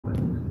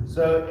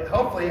So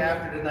hopefully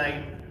after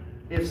tonight,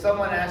 if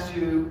someone asks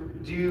you,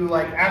 do you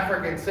like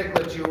African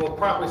cichlids, you will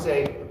probably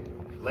say,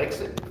 like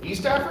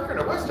East African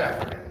or West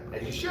African,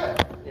 as you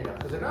should, you know,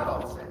 because they're not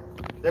all the same.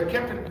 They're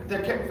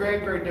kept very,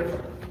 very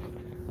different.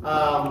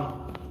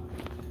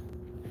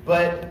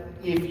 But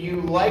if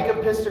you like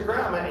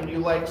Apistogramma and you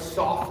like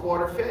soft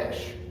water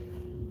fish,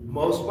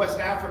 most West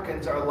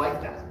Africans are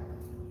like that.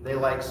 They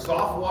like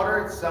soft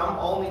water. Some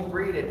only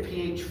breed at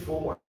pH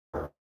 4.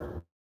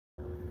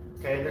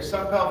 Okay, there's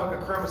some pelvic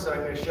acromas that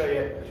I'm going to show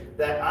you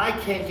that I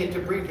can't get to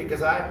breed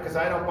because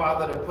I don't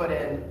bother to put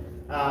in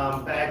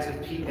bags of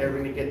peat and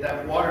everything to get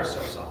that water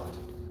so soft.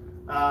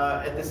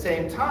 At the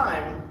same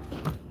time,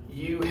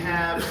 you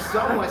have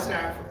some West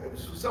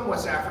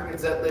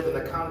Africans that live in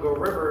the Congo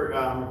River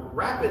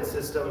rapid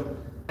system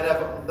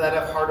that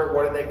have harder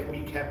water that can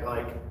be kept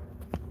like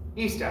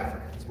East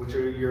Africans, which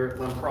are your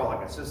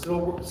lamprologists.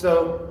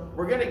 So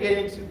we're going to get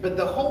into, but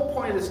the whole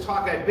point of this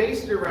talk I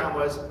based it around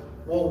was,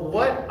 well,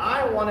 what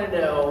I want to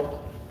know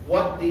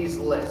what these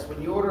lists.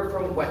 When you order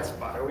from Wet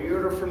Spot, or you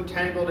order from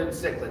Tangled and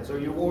Cichlids, or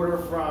you order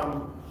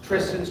from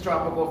Tristan's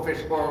Tropical Fish,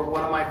 or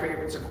one of my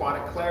favorites,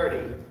 Aquatic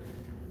Clarity,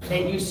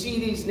 and you see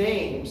these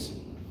names,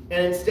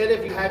 and instead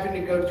of you having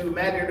to go to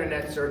mad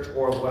internet search,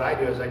 or what I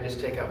do is I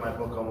just take out my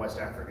book on West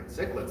African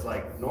cichlids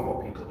like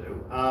normal people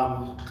do,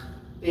 I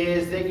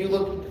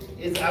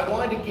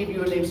wanted to give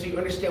you a name so you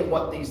understand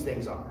what these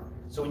things are.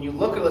 So when you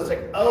look at it, it's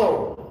like,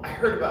 oh, I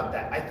heard about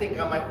that. I think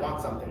I might want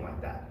something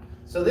like that.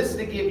 So this is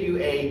to give you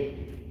a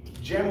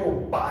general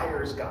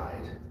buyer's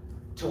guide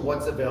to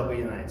what's available in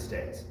the United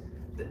States.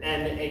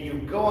 And you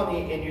go on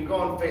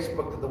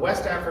Facebook. The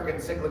West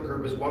African Cichlid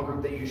group is one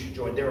group that you should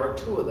join. There are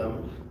two of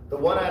them. The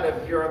one out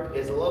of Europe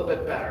is a little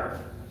bit better,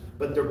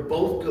 but they're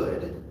both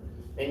good.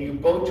 And you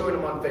both join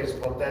them on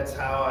Facebook. That's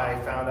how I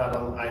found out a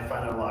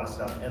lot of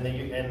stuff. And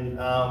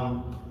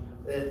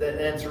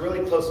it's a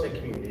really close-knit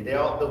community.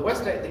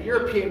 The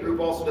European group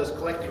also does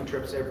collecting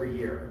trips every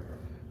year.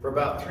 For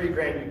about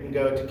 $3,000, you can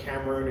go to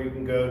Cameroon, or you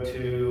can go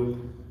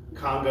to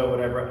Congo,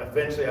 whatever.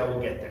 Eventually, I will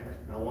get there.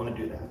 I want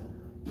to do that.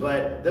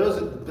 But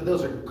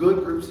those are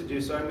good groups to do.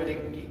 So I'm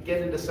going to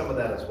get into some of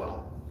that as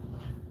well.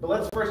 But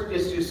let's first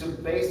just do some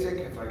basic.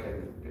 If I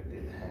can get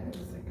the hang of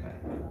this thing.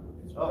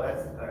 Oh,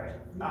 that's all right.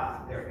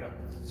 There we go.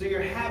 So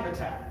your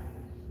habitat,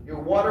 your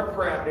water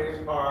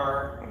parameters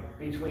are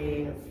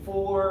between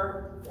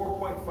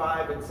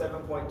 4.5 and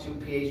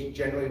 7.2 pH,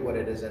 generally what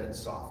it is, and it's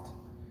soft.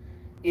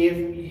 If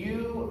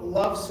you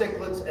love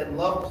cichlids and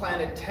love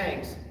planted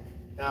tanks,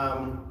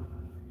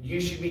 you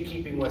should be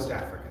keeping West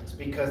Africans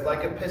because,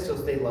 like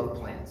Apistos, they love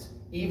plants.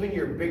 Even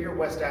your bigger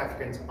West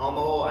Africans, on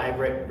the whole,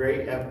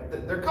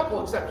 there are a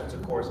couple exceptions,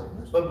 of course,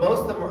 but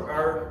most of them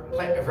are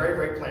very,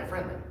 very plant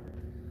friendly.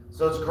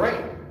 So it's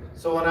great.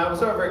 So when I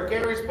was over at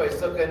Gary's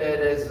place looking at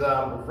his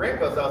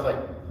rainbows, I was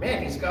like,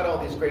 man, he's got all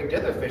these great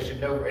ditherfish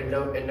and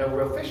no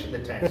real fish in the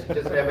tanks. He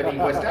doesn't have any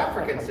West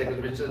African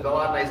cichlids, which is a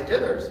lot of nice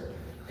dithers.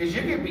 Because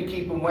you could be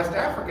keeping West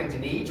Africans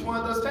in each one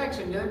of those tanks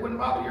and they wouldn't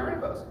bother your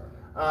rainbows.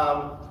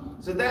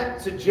 So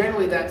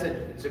generally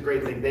it's a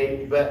great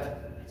thing.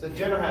 So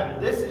general habit.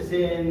 This is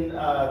in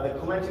the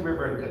Kalenti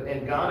River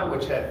in Ghana,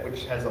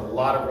 which has a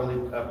lot of really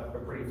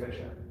pretty fish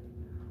in it.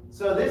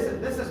 So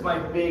this is my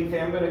big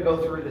thing. I'm going to go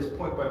through this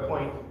point by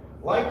point.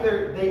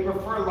 They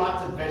prefer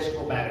lots of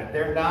vegetable matter.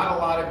 They're not a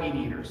lot of meat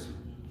eaters.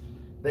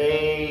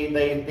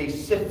 They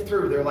sift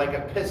through. They're like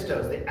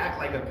Apistos. They act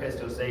like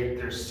Apistos.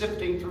 They're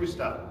sifting through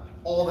stuff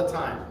all the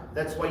time.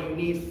 That's why you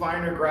need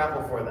finer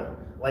gravel for them,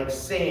 like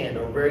sand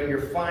or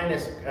your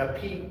finest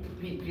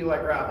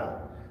pea-like gravel.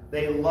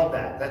 They love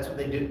that. That's what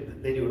they do.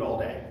 They do it all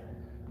day.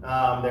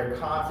 They're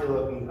constantly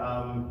looking.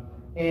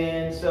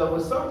 And so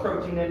with some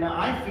protein, and now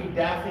I feed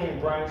Daphne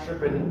and brine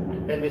shrimp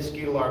and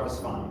mosquito larvae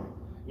fine.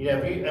 You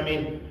know,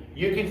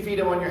 you can feed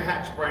them on your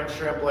hatch brine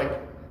shrimp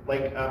like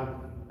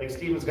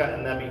Steven's got,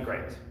 and that'd be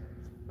great.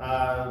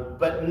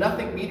 But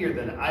nothing meatier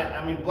than it.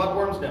 I mean,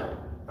 bloodworms, no,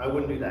 I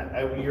wouldn't do that.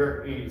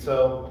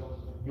 So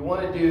you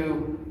want to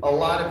do a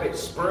lot of it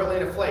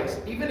spirulina flakes,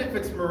 even if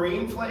it's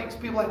marine flakes.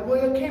 People are like,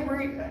 well,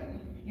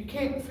 you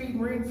can't feed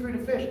marine food to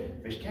fish.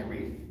 Fish can't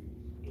read.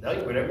 They'll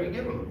eat whatever you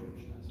give them.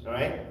 All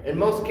right, in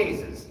most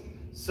cases.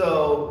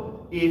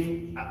 So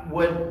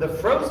when the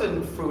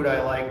frozen food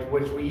I liked,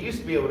 which we used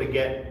to be able to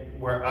get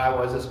where I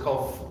was, is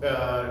called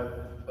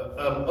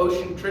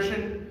Ocean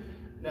Nutrition.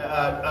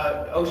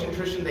 Ocean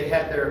Nutrition, they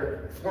had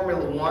their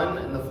Formula 1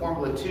 and the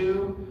Formula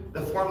 2.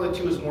 The Formula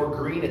 2 is more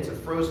green. It's a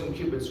frozen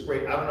cube. It's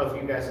great. I don't know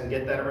if you guys can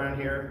get that around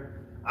here.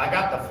 I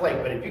got the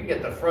flake, but if you can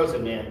get the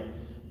frozen, man,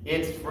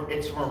 it's from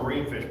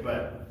marine fish,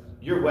 but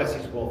your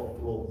Westies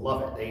will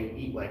love it. They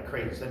eat like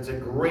crazy. So it's a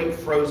great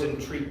frozen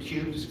treat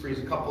cube. Just freeze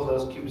a couple of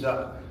those cubes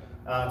up.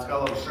 It's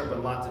got a little shrimp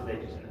and lots of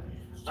veggies in it.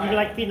 Do you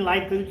like feeding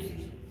live foods?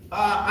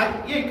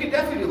 Yeah, you could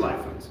definitely do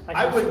live foods.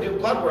 I wouldn't do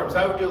bloodworms.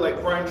 I would do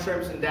like brine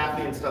shrimps and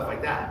Daphne and stuff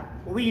like that.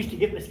 Well, we used to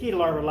get mosquito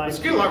larvae live.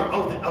 Mosquito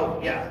larvae, oh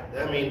yeah.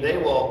 I mean, they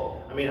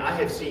will. I mean, I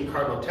have seen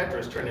cardinal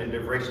tetras turn into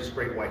voracious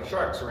great white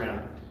sharks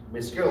around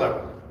mosquito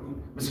larvae.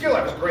 Mosquito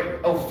larvae is great.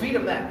 Oh, feed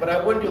them that. But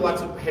I wouldn't do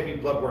lots of heavy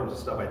bloodworms and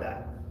stuff like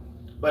that.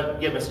 But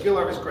yeah, mosquito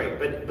larvae is great,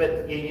 but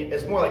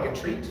it's more like a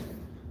treat,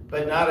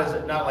 but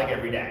not like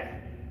every day.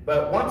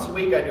 But once a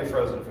week I do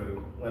frozen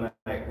food when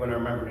I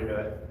remember to do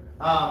it.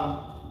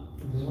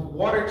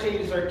 Water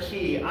changes are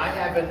key.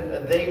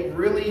 They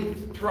really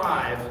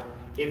thrive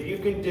if you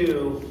can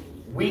do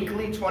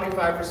weekly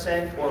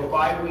 25% or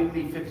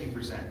bi-weekly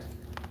 50%.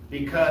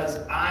 Because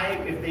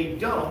if they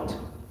don't,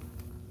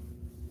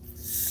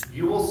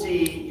 you will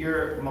see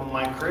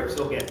my cribs,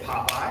 they'll get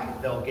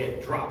Popeye, they'll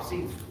get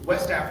dropsy.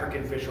 West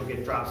African fish will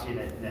get dropsy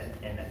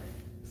and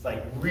it's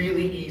like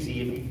really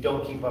easy if you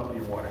don't keep up with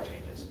your water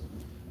changes.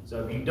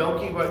 So if you don't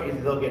keep up,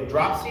 they'll get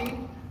dropsy,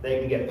 they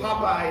can get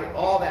Popeye,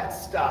 all that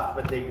stuff,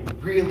 but they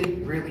really,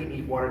 really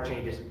need water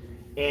changes.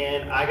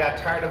 And I got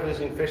tired of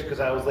losing fish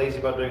because I was lazy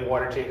about doing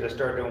water changes. I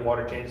started doing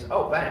water changes.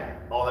 Oh, bang,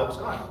 all that was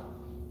gone.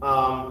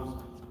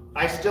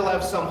 I still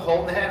have some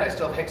hole in the head. I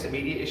still have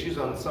hexamedia issues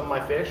on some of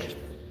my fish,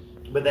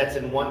 but that's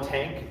in one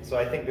tank. So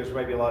I think there's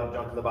maybe a lot of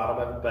junk at the bottom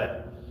of it,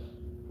 but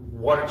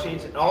water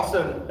changes. And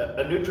also,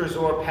 a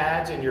Nutrizor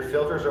pads in your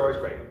filters are always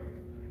great.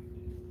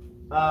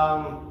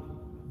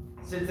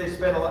 Since they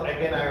spend a lot,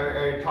 again, I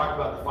already talked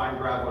about the fine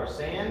gravel or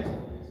sand.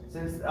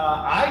 Since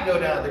I go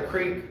down the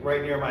creek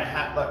right near my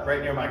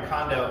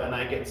condo, and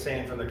I get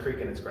sand from the creek,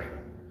 and it's great.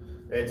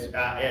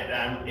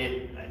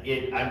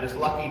 I'm just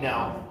lucky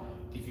now.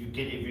 If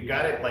you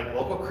got it like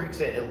local creek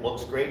sand, it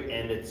looks great,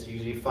 and it's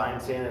usually fine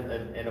sand,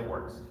 and it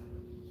works.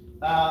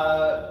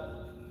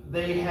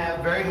 They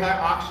have very high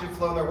oxygen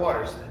flow in their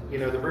waters. You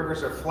know, the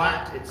rivers are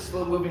flat, it's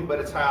slow moving, but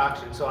it's high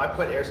oxygen. So I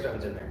put air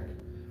stones in there.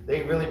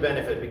 They really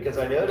benefit because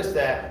I noticed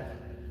that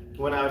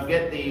when I would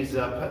get these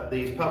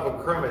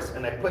Puffochromis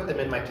and I put them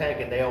in my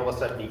tank and they all of a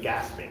sudden be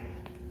gasping.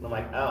 And I'm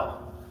like, oh,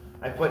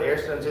 I put air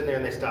stones in there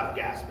and they stop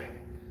gasping.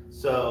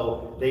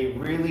 So they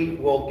really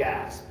will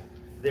gasp.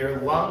 Their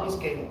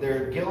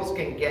gills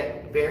can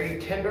get very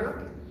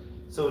tender.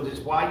 So it is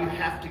why you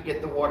have to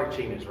get the water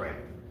changes right.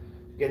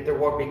 Get their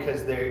water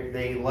because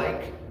they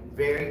like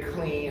very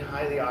clean,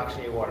 highly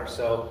oxygenated water.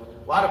 So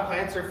a lot of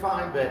plants are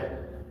fine, but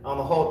on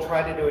the whole,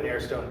 try to do an air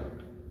stone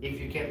if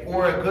you can,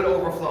 or a good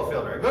overflow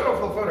filter. A good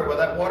overflow filter where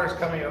that water's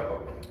coming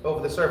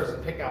over the surface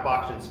and picking up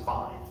oxygen is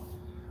fine.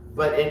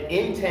 But an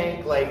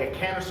in-tank, like a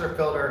canister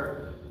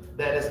filter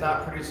that is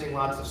not producing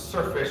lots of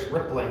surface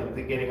rippling,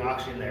 getting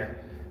oxygen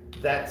there,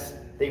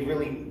 they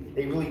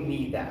really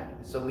need that.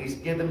 So at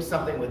least give them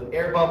something with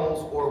air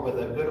bubbles or with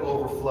a good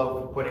overflow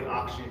for putting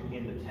oxygen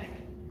in the tank.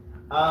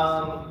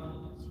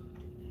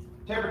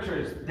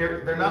 Temperatures,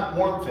 they're not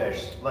warm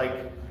fish.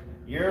 Like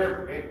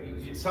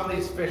some of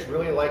these fish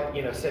really like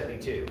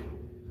 72.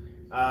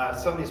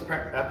 Some of these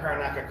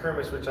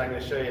Paranacacurmis, which I'm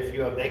going to show you a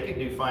few of, they can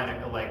do fine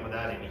like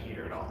without any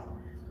heater at all.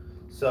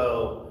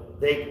 So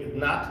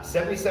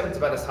 77 is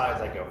about as high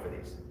as I go for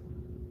these.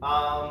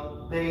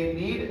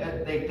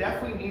 They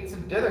definitely need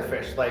some dither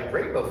fish like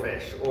rainbow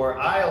fish, or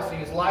I also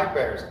use live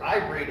bears. I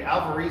breed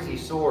Alvarezi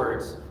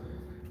swords.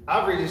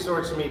 Alvarezi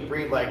swords for me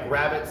breed like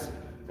rabbits,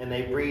 and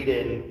they breed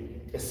in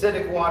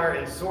acidic water,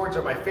 and swords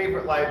are my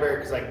favorite live bear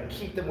because I can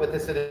keep them with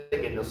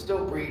acidic and they'll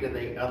still breed, and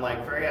they,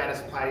 unlike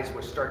Variatus pies,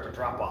 which start to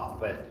drop off.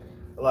 But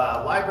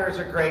live bears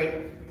are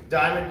great.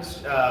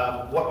 Diamonds,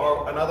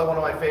 another one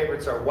of my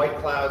favorites are white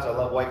clouds. I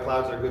love white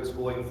clouds, they're good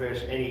schooling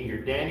fish. Any of your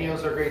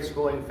Danios are great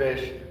schooling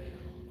fish.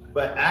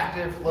 But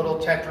active little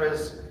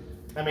tetras,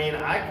 I mean,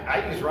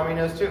 I use rummy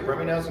nose too.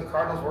 Rummy nose and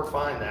cardinals work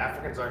fine. The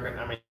Africans aren't going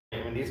to, I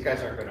mean, these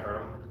guys aren't going to hurt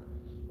them.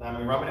 I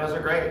mean, rummy nose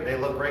are great. They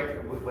look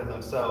great with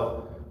them.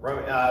 So,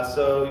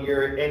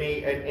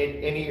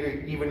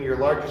 even your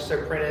larger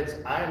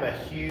cyprinids, I'm a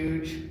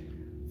huge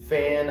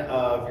fan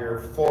of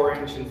your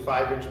 4-inch and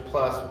 5-inch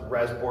plus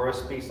Rasbora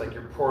species, like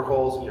your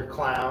portholes and your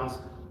clowns.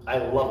 I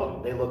love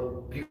them. They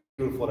look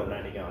beautiful in a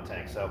 90-gallon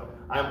tank. So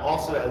I'm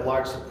also a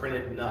large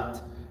cyprinid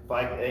nut,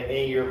 like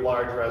any of your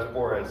large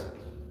Rasboras.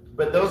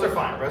 But those are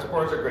fine.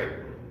 Rasboras are great,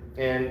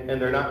 and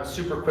they're not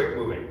super quick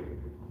moving.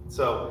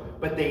 So,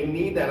 but they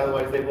need that,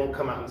 otherwise they won't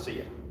come out and see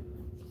you.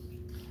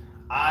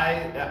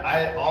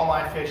 All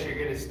my fish here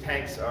in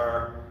tanks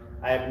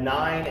I have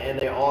 9, and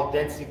they're all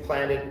densely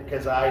planted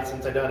because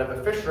since I don't have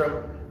a fish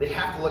room, they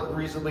have to look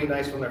reasonably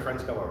nice when their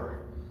friends come over.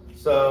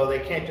 So they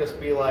can't just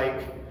be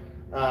like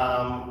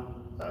a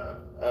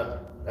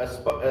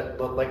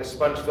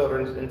sponge filter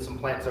and some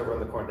plants over in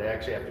the corner. They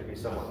actually have to be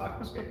somewhat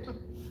aquascaped.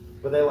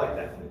 But they like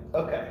that.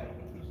 Okay.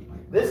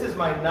 This is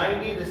my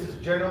 90. This is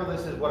general.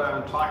 This is what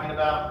I'm talking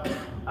about.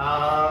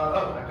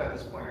 I've got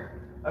this pointer.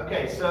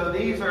 Okay, so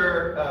these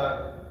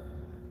are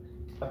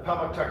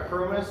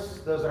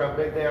Puffochromis. Those are how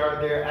big they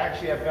are.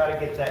 Actually, I've got to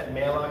get that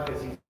male on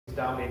because he's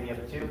dominating the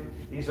other two.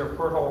 These are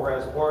porthole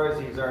Rasboras.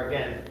 These are,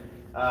 again,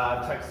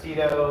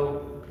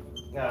 tuxedo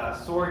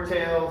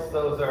swordtails.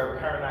 Those are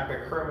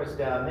Paranacacurmis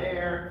down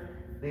there.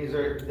 These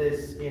are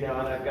and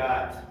I've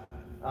got,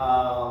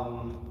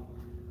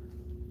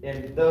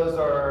 and those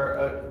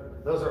are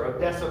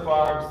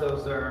Odessibarbs.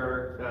 Those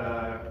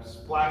are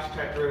splash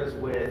tetras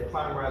with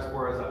clown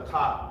Rasboras up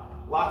top.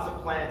 Lots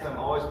of plants. I'm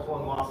always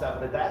pulling moths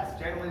out, but that's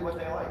generally what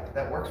they like.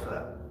 That works for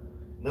them.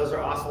 And those are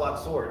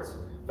ocelot swords.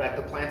 fact,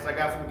 the plants I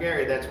got from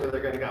Gary, that's where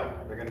they're gonna go.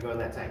 They're gonna go in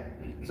that tank.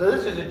 So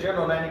this is a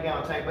general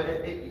 90-gallon tank, but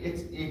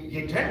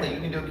generally you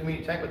can do a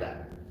community tank with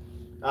that.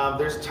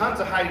 There's tons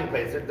of hiding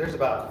places. There's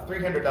about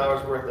 $300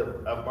 worth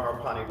of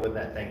Maripani wood in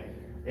that thing.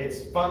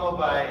 It's funneled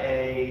by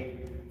a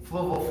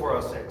Fluval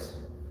 406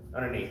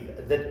 underneath.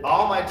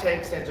 All my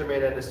tank stands are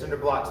made out of cinder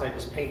blocks, and I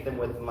just paint them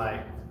with my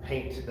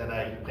paint that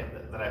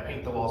I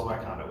paint the walls of my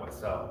condo with.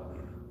 So,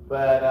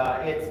 but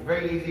it's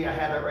very easy. I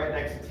have it right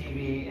next to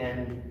TV,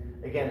 and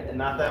again,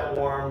 not that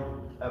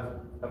warm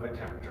of a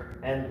temperature.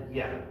 And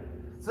yeah,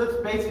 so that's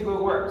basically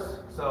what works.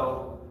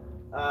 So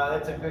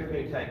that's a good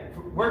community tank.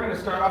 We're going to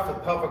start off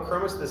with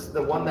Pelvicornis. This is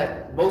the one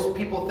that most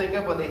people think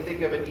of when they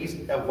think of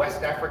a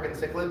West African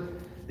cichlid.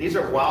 These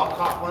are wild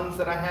caught ones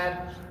that I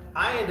had.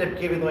 I ended up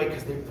giving them away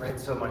because they bred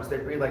so much. They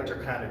breed like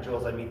Turkana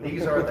jewels. I mean,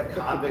 these are the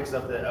convicts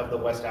of the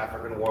West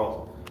African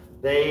world.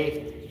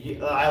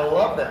 I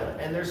love them,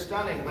 and they're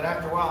stunning. But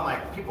after a while,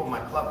 people in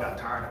my club got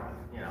tired of them,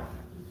 you know.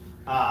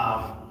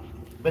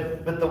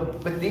 But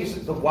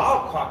the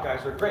wild caught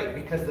guys are great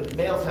because the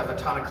males have a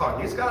ton of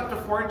color. These got up to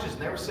 4 inches,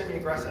 and they were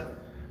semi-aggressive.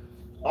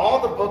 All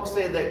the books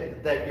say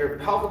that your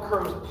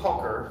Pelvicornis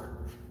pulcher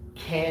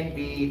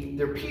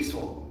they're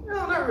peaceful.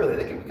 No, not really.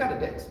 They can be kind of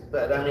dicks.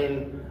 But I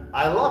mean,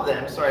 I love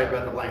them. Sorry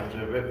about the language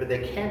of it, but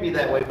they can be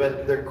that way.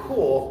 But they're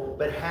cool.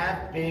 But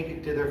have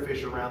big dither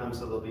fish around them,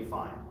 so they'll be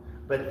fine.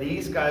 But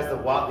these guys,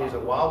 these are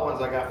wild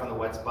ones I got from the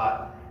wet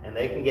spot, and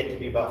they can get to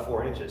be about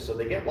 4 inches. So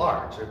they get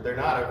large. They're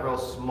not a real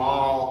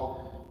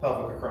small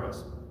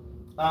Pelvicornis.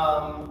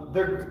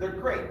 They're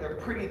great. They're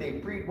pretty. They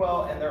breed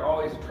well, and they're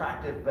always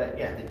attractive. But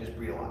yeah, they just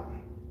breed a lot.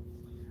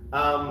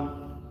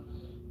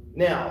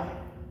 Now,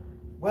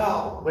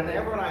 well,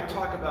 whenever I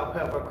talk about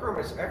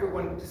Pelvicornis,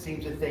 everyone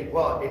seems to think,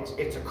 well,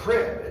 it's a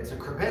crib. It's a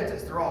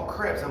cribensis. They're all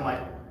cribs. I'm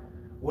like,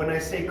 when I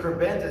say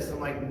cribensis, I'm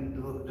like,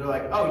 they're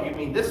like, oh, you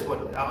mean this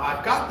one?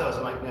 I've got those.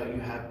 I'm like, no,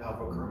 you have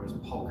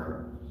Pelvicornis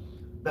pulcher.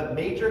 The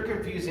major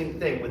confusing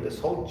thing with this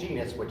whole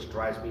genus, which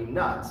drives me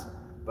nuts,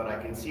 but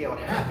I can see how it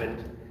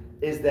happened,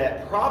 is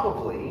that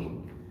probably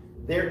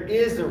there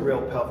is a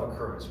real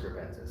Pelvicornis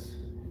cribensis,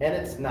 and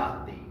it's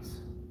not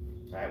these.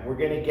 All right, we're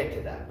going to get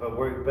to that,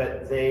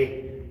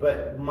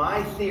 but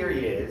my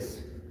theory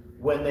is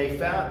when they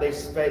found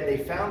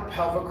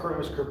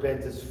Pelvicornis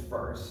cribensis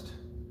first,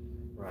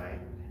 right?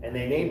 And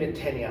they named it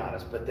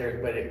Tenatus, but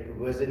it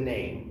was a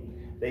name.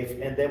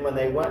 And then when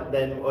they went,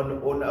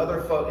 on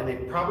other folk, and they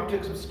probably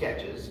took some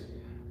sketches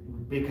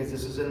because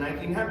this is in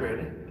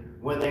 1900.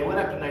 When they went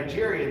up to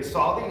Nigeria and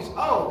saw these,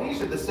 oh,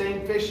 these are the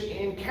same fish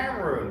in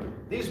Cameroon.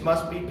 These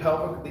must be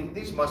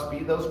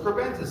those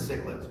cribensis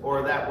cichlids,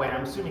 or that way.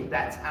 I'm assuming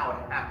that's how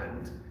it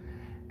happened.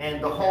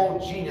 And the whole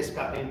genus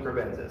got named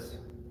cribensis.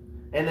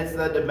 And it's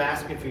led to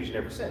mass confusion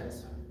ever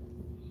since.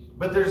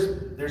 But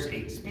there's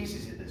 8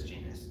 species in this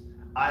genus.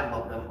 I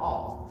love them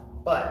all.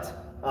 But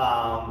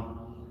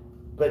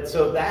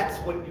so that's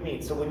what you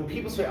mean. So when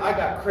people say, I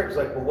got cribs,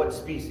 like, well, what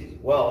species?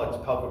 Well, it's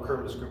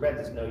Pelvicornis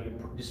cribensis. No, you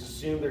just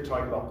assume they're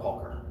talking about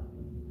pulcher.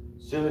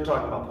 Assume they're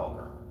talking about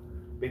pulcher.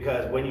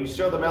 Because when you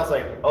show them else,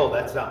 like, oh,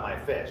 that's not my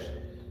fish.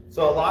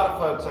 So a lot of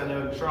folks I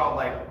know in Charlotte,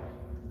 like,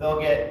 they'll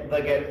get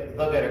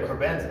a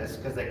cribensis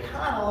because they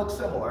kind of look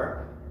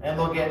similar, and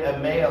they'll get a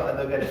male and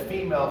they'll get a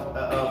female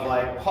of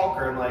like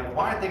pulcher, and like,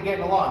 why aren't they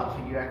getting along?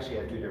 So you actually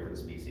have 2 different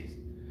species,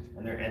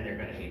 and they're going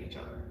to hate each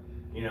other,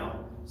 you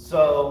know.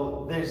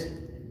 So this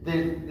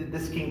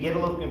can get a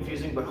little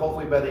confusing, but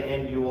hopefully by the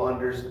end you will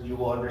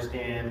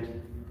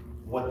understand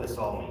what this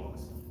all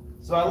means.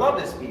 So I love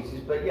this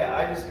species, but yeah,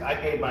 I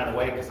gave mine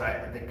away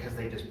because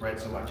they just bred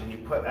so much, and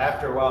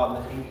after a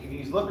while, if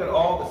you look at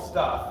all the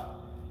stuff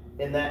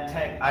in that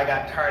tank, I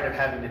got tired of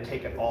having to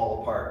take it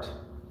all apart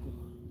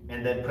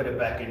and then put it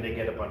back in to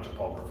get a bunch of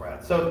pulcher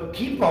frats. So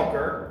keep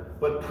pulcher,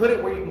 but put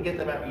it where you can get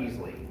them out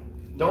easily.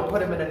 Don't put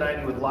them in a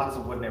 90 with lots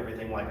of wood and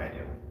everything like I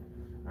do.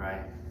 All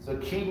right, so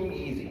keep them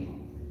easy.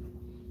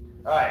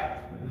 All right,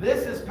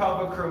 this is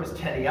Pelvicornis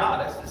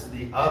tenatus. This is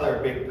the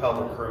other big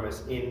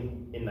Pelvicornis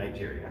in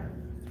Nigeria.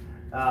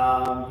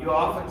 You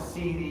often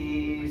see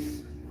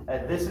these.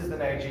 This is the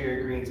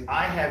Nigeria greens.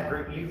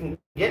 You can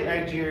get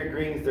Nigeria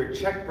greens. They're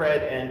Czech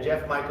bred, and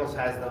Jeff Michaels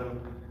has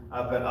them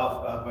up at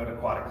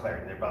Aquatic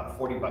Clarity. They're about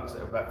 $40,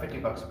 about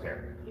 $50 a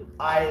pair.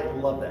 I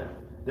love them.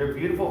 They're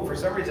beautiful. For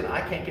some reason,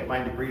 I can't get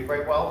mine to breed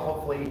very well.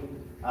 Hopefully,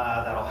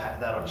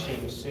 that'll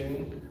change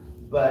soon.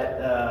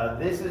 But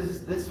this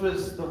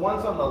was the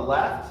ones on the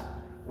left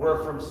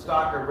were from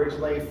stock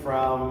originally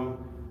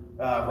from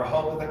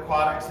Rehoboth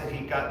Aquatics that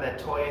he got that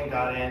toy and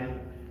got in,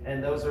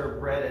 and those are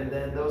bred. And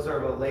then those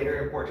are a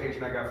later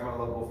importation I got from a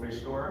local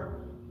fish store.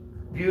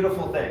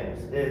 Beautiful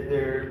things.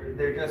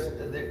 They're just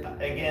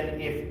again,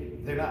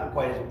 if they're not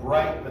quite as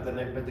bright, but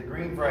the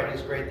green variety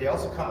is great. They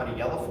also come in a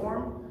yellow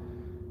form,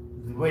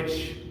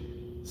 which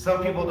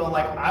some people don't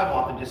like. I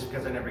want them just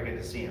because I never get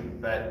to see them.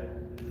 But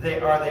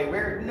are they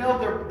rare? No,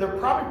 they're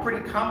probably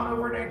pretty common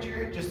over in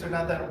Nigeria. Just they're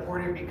not that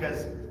important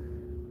because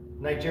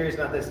Nigeria is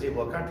not that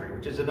stable a country,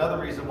 which is another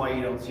reason why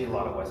you don't see a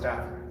lot of West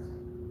Africans.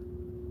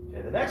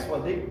 Okay, the next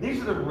one,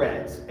 these are the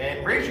reds.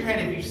 And raise your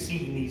hand if you've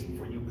seen these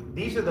before. You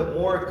these are the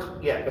more,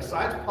 yeah,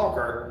 besides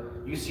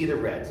Pulker, you see the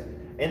reds,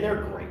 and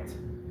they're great.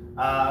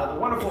 The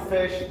wonderful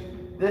fish.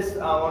 This,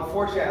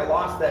 unfortunately, I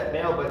lost that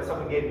male, but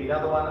someone gave me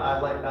another one.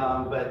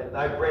 But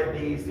I bred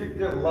these.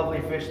 They're lovely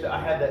fish.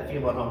 I had that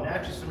female at home.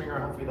 Now she's swimming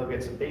around. Hopefully they'll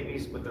get some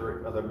babies with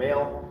their other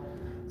male.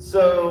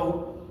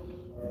 So,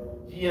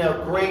 you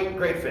know,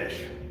 great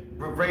fish.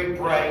 Very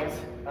bright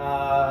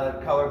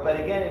color. But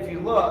again, if you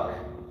look,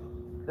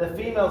 the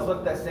females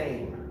look the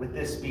same with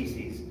this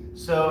species.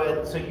 So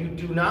you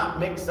do not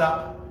mix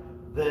up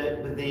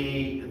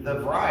the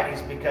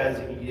varieties because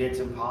it's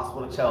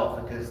impossible to tell,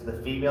 because the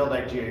female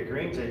Nigeria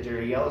greens,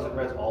 Nigeria yellows, and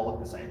reds all look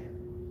the same.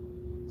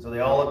 So they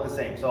all look the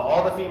same. So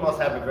all the females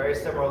have a very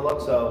similar look.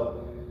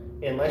 So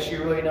unless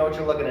you really know what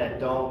you're looking at,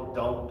 don't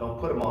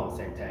put them all in the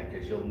same tank,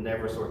 because you'll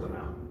never sort them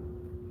out.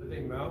 Are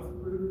they mouth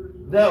brooders?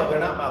 No, they're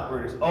not mouth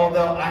brooders.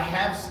 Although I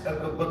have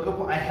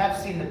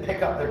seen them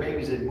pick up their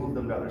babies and move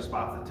them to other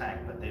spots in the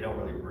tank, but they don't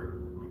really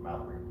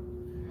mouth brood.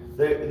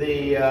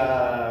 The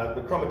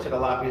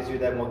chromatidolapias do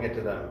that, and we'll get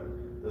to them.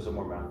 Those are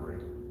more mouth breed.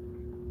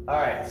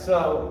 All right,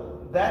 so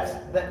that's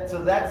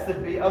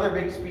the other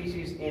big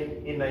species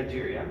in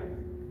Nigeria.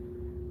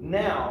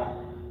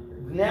 Now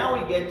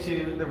we get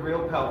to the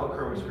real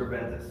Pelvicornis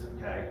grabensis.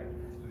 Okay,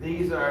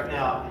 these are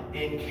now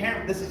in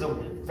camp. This is a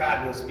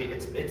fabulous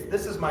species.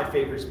 This is my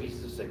favorite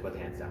species of cichlid,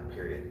 hands down.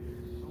 Period.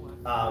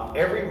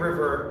 Every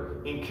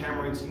river in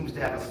Cameroon seems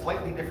to have a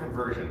slightly different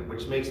version,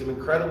 which makes them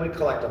incredibly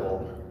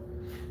collectible.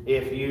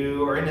 If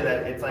you are into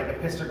that, it's like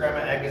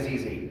Epistogramma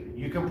agassizi.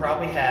 You can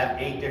probably have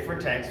 8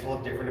 different tanks full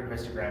of different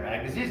Epistogramma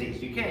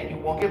agassizis. You can. You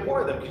won't get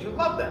bored of them because you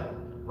love them,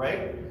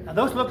 right? Now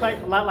those look like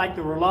a lot like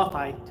the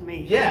Rolophite to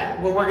me. Yeah.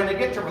 Well, we're going to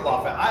get to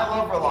Rolophite. I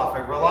love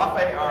Rolophite.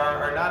 Rolophite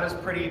are not as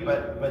pretty,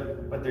 but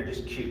they're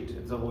just cute.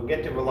 And so we'll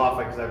get to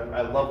Rolophite because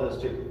I love those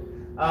too.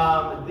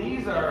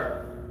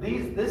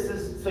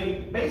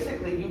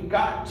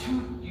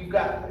 You've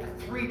got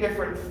 3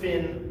 different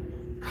fin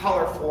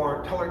color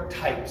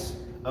types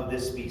of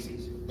this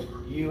species.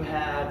 You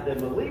have the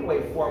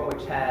Maliwe form,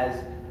 which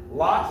has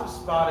lots of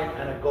spotting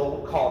and a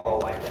gold collar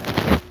like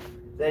that.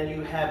 Then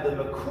you have the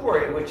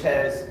Makuri, which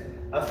has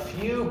a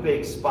few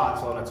big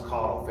spots on its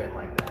caudal fin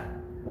like that.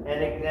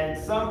 And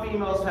some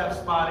females have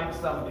spotting,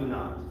 some do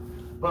not.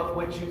 But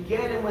what you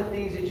get in with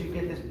these is you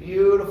get this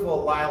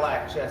beautiful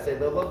lilac chest. They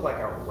look like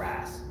a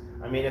wrasse.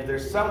 I mean, if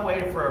there's some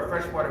way for a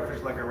freshwater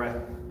fish like a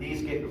wrasse,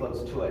 these get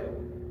close to it.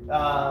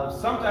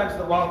 Sometimes in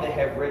the wild they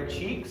have red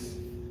cheeks.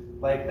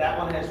 Like that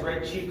one has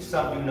red cheeks,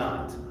 some do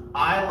not.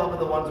 I love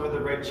the ones with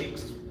the red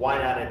cheeks. Why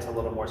not? It's a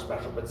little more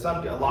special. But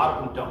some do. A lot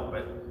of them don't,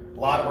 but a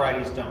lot of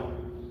varieties don't.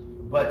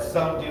 But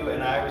some do,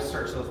 and I always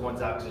search those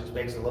ones out because it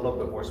makes it a little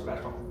bit more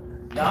special.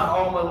 Not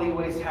all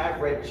Maliwes have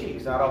red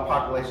cheeks. Not all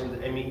populations.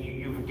 I mean,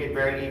 you get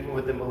very even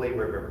with the Malay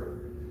River.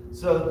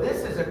 So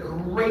this is a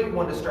great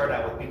one to start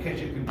out with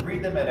because you can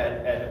breed them at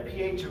a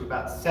pH of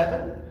about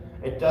 7.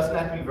 It doesn't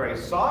have to be very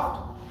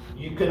soft.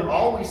 You can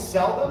always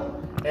sell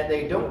them, and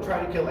they don't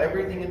try to kill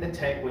everything in the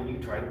tank when they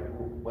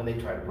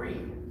try to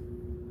breed.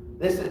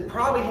 This is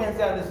probably hands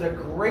down. This is a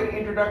great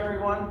introductory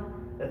one.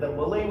 The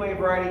Maliwe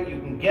variety, you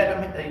can get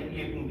them.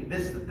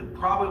 This is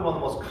probably one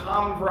of the most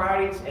common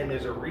varieties, and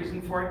there's a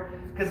reason for it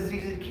because it's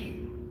easy to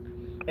keep,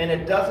 and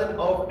it doesn't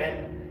no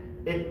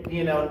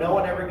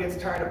one ever gets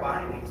tired of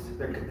buying these.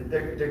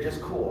 They're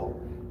just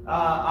cool.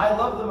 I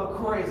love the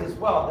Makuris as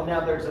well. Now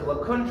there's a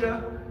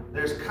Lacunja,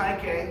 there's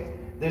Kaike.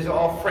 These are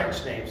all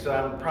French names, so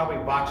I'm probably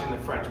botching the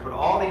French, but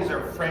all these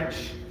are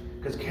French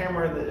because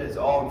Cameroon is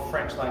all in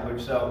French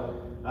language. So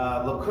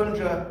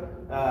Lacunja,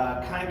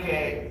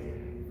 Kaike,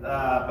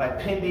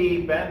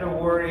 Bipindi,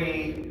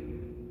 Bandawardi.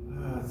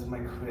 Oh, this is my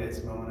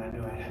quiz moment. I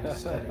knew I'd have to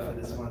study for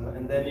this one.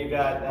 And then you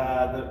got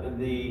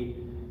the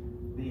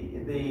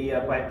Bipindi.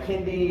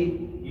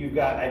 You've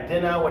got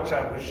Idina, which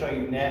I will show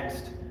you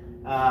next,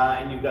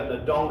 and you've got the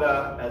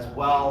Donga as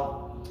well.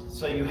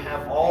 So you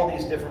have all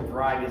these different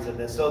varieties of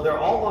this. So they're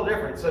all a little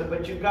different. So,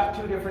 but you've got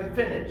 2 different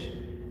finnage.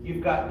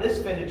 You've got this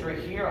finnage right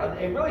here.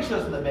 It really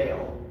shows in the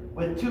male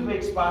with 2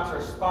 big spots or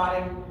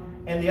spotting,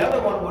 and the other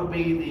one would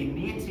be the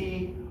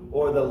Nieti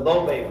or the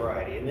Lobe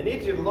variety. In the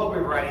Nieti or the Lobe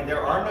variety,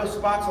 there are no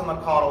spots on the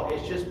caudal.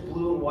 It's just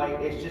blue and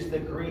white. It's just the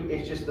green.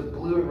 It's just the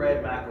blue and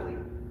red maculae.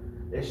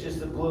 It's just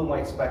the blue and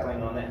white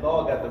speckling on it. They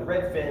all got the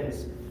red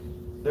fins.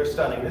 They're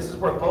stunning. This is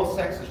where both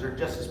sexes are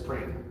just as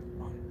pretty.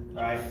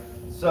 All right.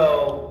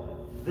 So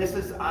this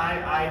is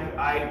I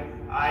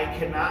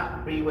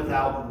cannot be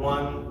without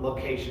one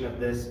location of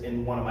this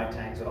in one of my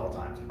tanks at all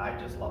times. I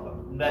just love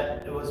them.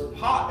 It was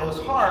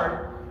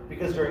hard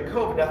because during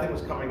COVID nothing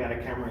was coming out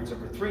of Cameroon. So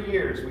for 3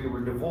 years we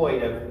were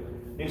devoid of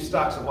new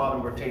stocks of wild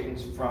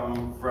importations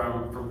from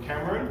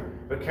Cameroon.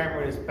 But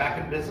Cameroon is back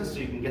in business, so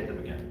you can get them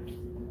again.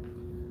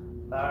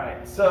 All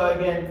right. So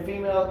again,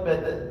 female,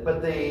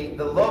 but the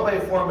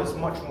Lobe form is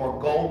much more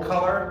gold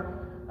color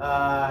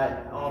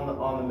on the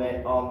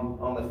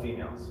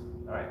females.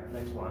 All right,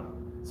 next one.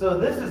 So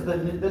this is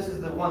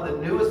one of the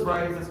newest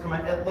varieties that's come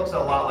out. It looks a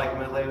lot like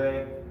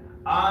Maliwe.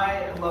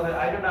 I love it.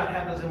 I do not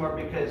have those anymore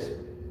because,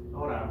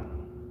 hold on,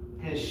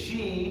 because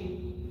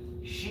she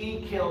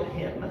She killed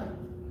him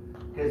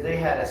because they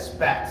had a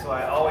spat, so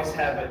I always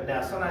have it.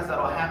 Now, sometimes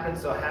that'll happen,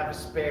 so I have a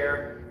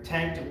spare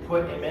tank to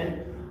put him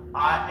in.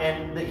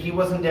 He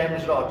wasn't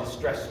damaged at all, just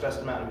stressed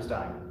him out, he was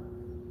dying.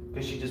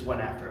 Because she just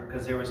went after him,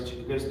 because there was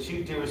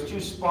two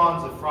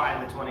spawns of fry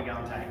in the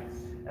 20-gallon tank,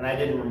 and I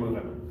didn't remove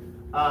him.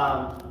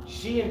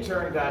 She in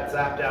turn got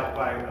zapped out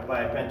by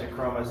a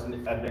Pentachromis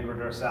and a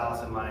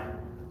Nigrodorsalis in my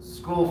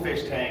school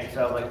fish tank,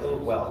 so I was like, oh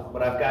well.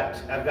 But I've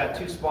got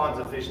two spawns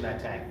of fish in that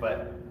tank,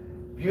 but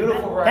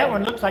beautiful. That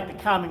one looks like the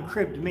common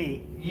crib to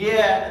me.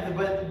 Yeah,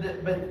 but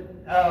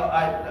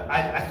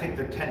I think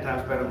they're 10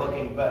 times better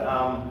looking. But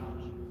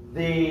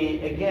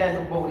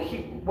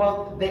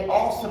they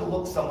all sort of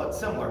look somewhat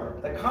similar.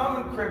 The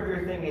common crib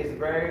you're thinking is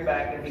very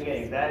back in the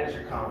beginning. That is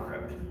your common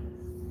crib.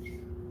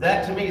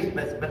 That to me is,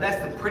 but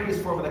that's the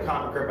prettiest form of the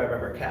common crib I've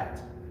ever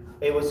kept.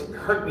 It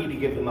hurt me to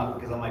give them up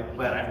because I'm like,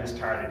 but I'm just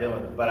tired of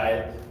doing it. But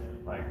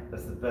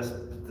that's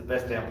the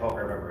best damn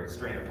poker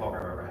strain of poker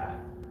I've ever had.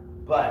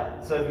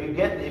 But so if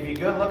you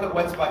go look at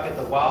wet spot, get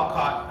the wild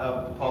caught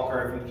of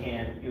poker if you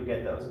can, you'll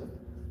get those.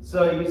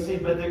 So you see,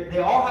 but they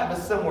all have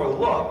a similar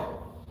look,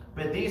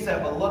 but these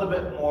have a little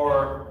bit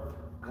more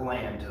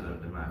glam to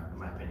them, in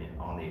my opinion,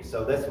 on these.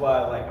 So that's why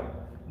I like them.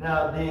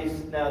 Now these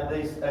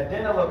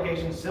Adena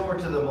locations similar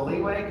to the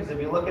Maliwe, because if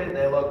you look at it,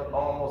 they look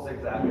almost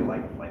exactly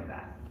like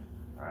that.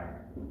 All right.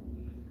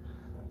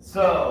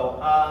 So,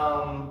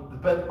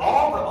 but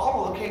all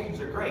the locations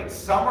are great.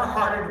 Some are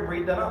harder to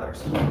breed than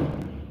others.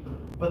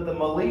 But the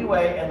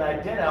Maliwe and the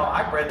Adeno,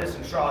 I bred this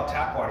in Charlotte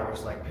tap water, which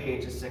is like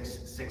pH of 6,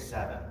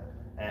 7,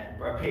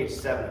 or pH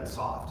 7 and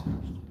soft.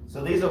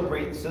 So these will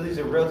breed. So these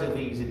are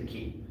relatively easy to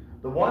keep.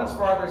 The ones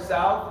farther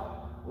south,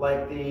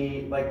 like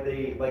the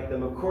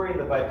Makuri,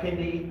 the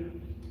Bipindi,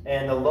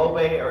 and the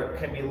Lobe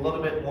can be a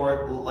little bit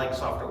more like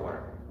softer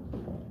water.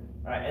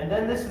 All right, and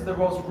then this is the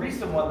most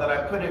recent one that I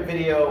put a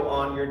video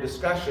on your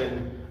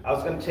discussion. I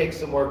was going to take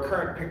some more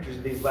current pictures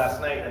of these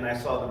last night, and I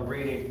saw them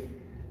breeding.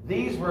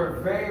 These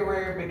were very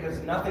rare because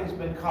nothing's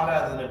been caught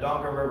out of the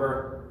Ndonga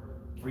River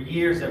for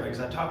years ever. Because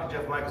I talked to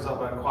Jeff Michaels up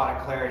on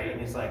Aquatic Clarity,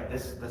 and he's like,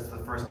 this is the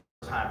first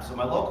time. So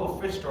my local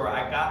fish store,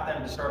 I got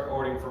them to start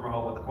ordering from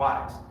Rehoboth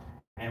Aquatics.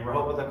 And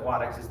Rehoboth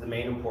Aquatics is the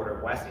main importer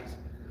of Westies.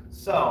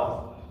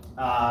 So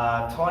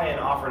Toyin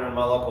offered in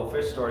my local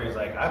fish store. He's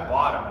like, I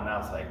bought them, and I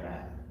was like,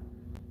 man.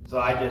 So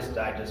I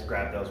just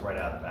grabbed those right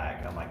out of the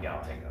bag. I'm like, yeah,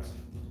 I'll take those.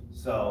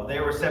 So they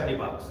were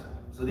 $70.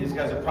 So these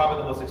guys are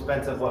probably the most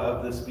expensive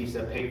of the species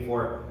I paid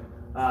for.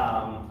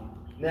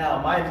 Now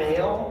my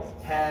male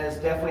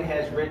definitely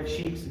has red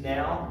cheeks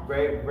now,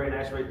 very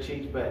nice red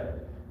cheeks,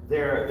 but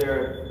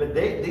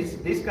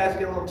these guys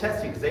get a little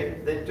testy because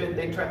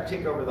they try to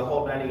take over the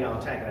whole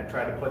 90-gallon tank, and I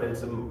tried to put in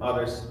some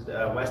other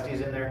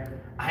Westies in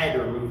there. I had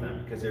to remove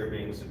them because they were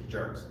being such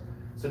jerks.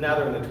 So now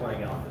they're in the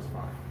 20-gallon just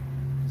fine.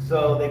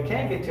 So they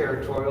can get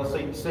territorial.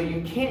 So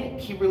you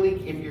can't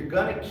really, if you're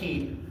gonna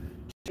keep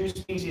two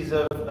species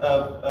of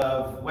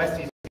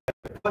Westies,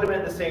 put them in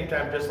at the same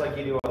time, just like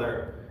you do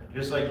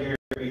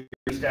your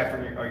East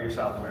African or your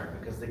South American,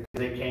 because they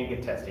can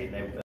get testy and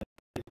they're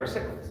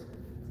cichlids.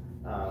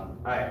 All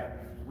right,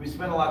 we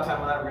spent a lot of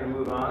time on that. We're going to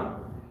move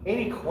on.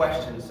 Any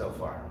questions so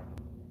far?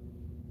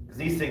 Because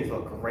these things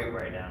look great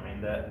right now. I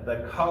mean,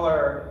 the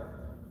color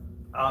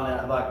on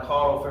that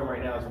caudal film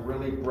right now is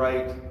really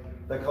bright.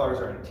 The colors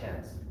are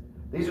intense.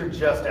 These are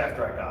just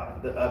after I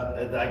got them.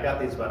 I got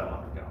these about a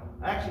month ago.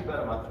 Actually,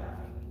 about a month and a half.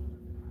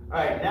 All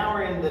right, now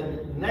we're in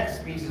the next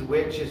species,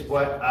 which is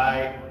what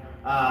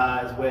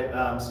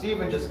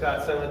Stephen just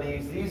got some of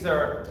these. These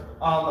are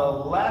on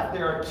the left.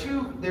 There are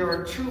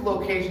two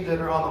locations that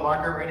are on the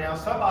market right now.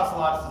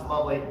 Subocellatus is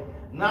lovely,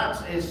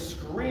 not as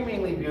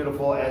screamingly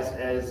beautiful as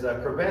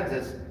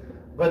Crebensis,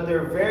 but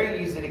they're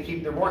very easy to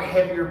keep. They're more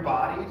heavier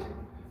bodied.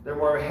 They're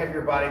more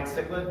heavier bodied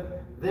cichlid.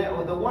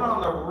 The one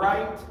on the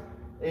right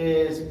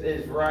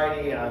is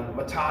variety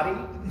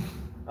Matati.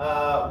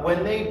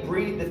 When they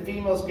breed, the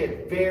females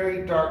get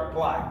very dark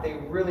black. They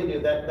really do.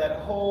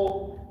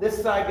 This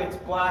side gets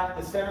black,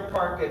 the center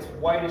part gets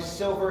whitish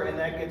silver, and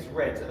that gets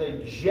red. So they're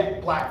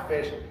jet black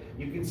fish.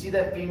 You can see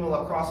that female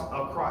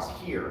across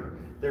here.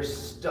 They're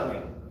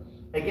stunning.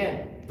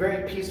 Again,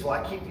 very peaceful.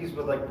 I keep these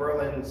with like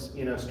Berlin's,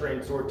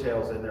 strained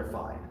swordtails, and they're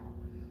fine.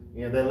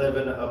 They live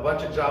in a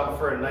bunch of Java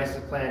fur and a nice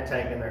plant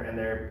tank, and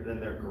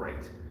they're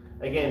great.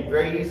 Again,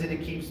 very easy to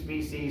keep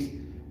species,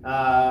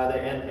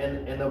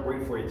 and they'll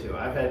breed for you too.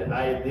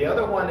 The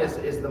other one is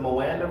the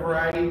Moanda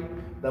variety.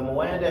 The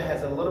Moanda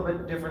has a little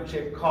bit different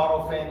shaped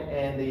caudal fin,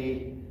 and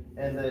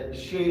the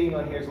shading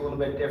on here is a little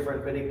bit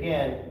different. But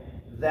again,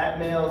 that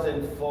male's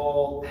in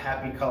full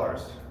happy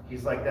colors.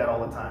 He's like that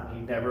all the time.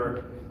 He's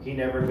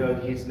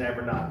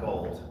never not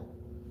gold.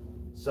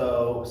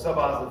 So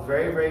subocellatus,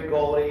 very, very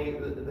goldy.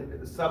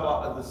 The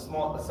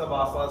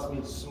subocellatus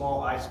means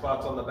small eye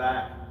spots on the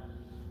back.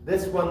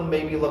 This one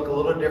maybe look a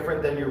little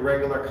different than your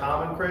regular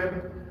common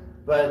crib,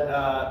 but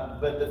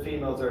the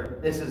females are,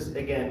 this is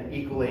again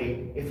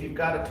equally, if you've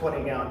got a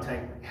 20-gallon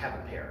tank, have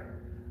a pair.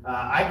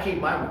 I keep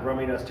mine with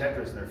Rominus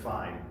tetras and they're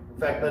fine. In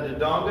fact, the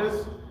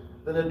Ndongas,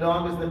 The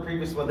Ndongas in the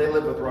previous one, they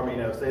live with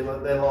Rominos.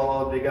 They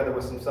all live together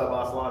with some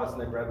subocellatus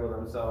and they bred with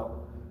them. So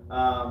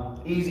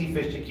easy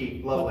fish to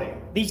keep, lovely.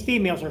 These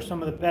females are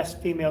some of the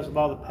best females of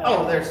all the pets.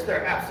 Oh,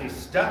 they're absolutely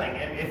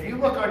stunning. And if you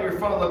look on your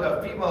phone, look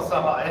up female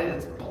subocellatus, and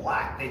it's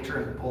black. They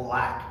turn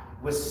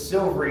black with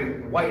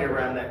silvery white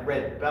around that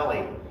red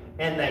belly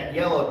and that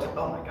yellow.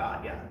 Oh my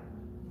God, yeah.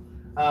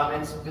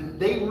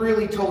 They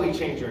really totally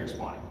change their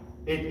spawning.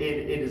 It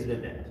is an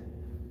event.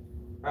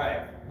 All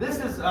right. This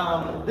is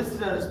known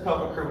as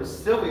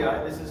Pelvicrimus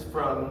sylvia. This is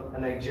from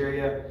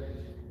Nigeria.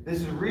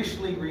 This is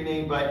recently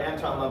renamed by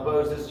Anton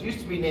Lambeau. This used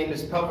to be named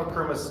as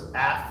Pelvicrimus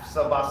af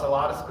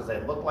subocellatus because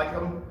they look like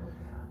them.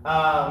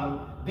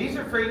 These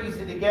are very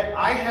easy to get.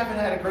 I haven't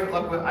had a great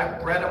luck with.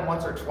 I've bred them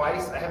once or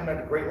twice. I haven't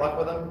had a great luck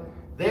with them.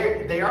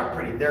 They are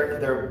pretty.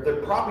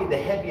 They're probably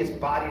the heaviest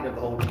bodied of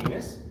the whole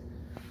genus.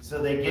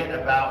 So they get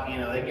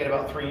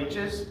about 3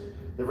 inches.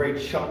 They're very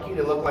chunky.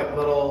 They look like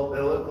little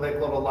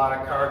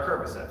Lotocara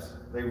curvicips.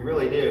 They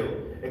really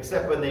do.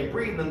 Except when they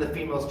breed, then the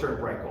females turn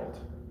bright gold.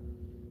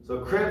 So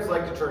cribs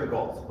like to turn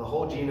golds. The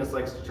whole genus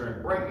likes to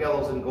turn bright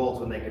yellows and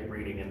golds when they get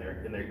breeding in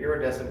their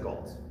iridescent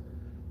golds.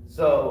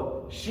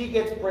 So she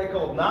gets bright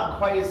gold, not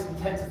quite as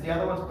intense as the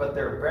other ones, but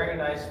they're very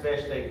nice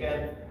fish. They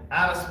get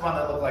out of spawn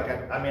that look like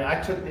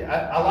I took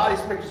a lot of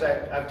these pictures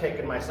I've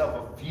taken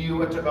myself. A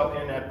few I took off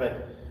the internet,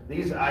 but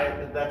these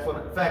that's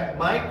what. In fact,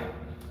 Mike,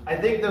 I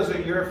think those are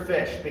your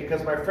fish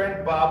because my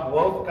friend Bob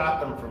Wolf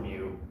got them from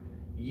you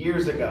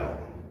years ago,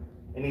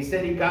 and he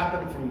said he got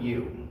them from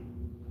you.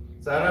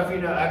 So I don't know if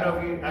you know. I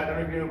don't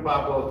know if you know who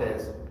Bob Wolf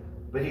is,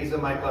 but he's in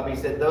my club. He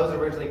said those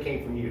originally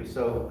came from you.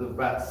 So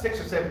about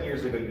 6 or 7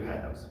 years ago, you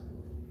had those.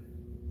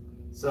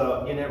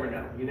 So you never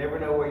know. You never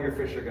know where your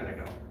fish are going to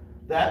go.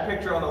 That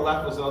picture on the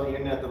left was on the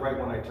internet. The right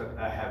one I took.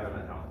 I have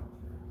them at home.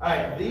 All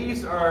right,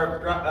 these are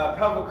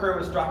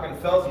Pelvicrimus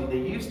drachenfelsii. They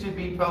used to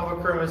be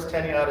Pelvicrimus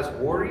tenuatus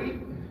wari.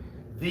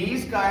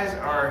 These guys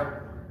are.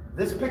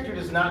 This picture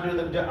does not do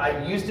them.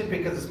 I used it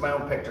because it's my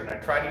own picture, and I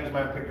try to use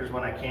my own pictures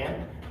when I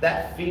can.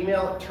 That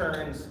female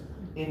turns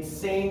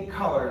insane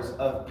colors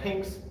of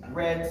pinks,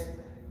 reds,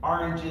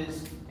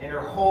 oranges, and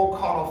her whole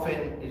caudal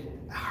fin is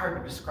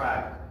hard to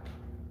describe.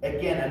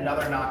 Again,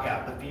 another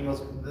knockout. The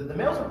females, the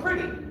males are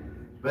pretty,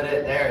 but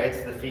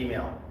it's the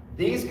female.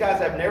 These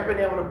guys I've never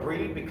been able to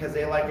breed because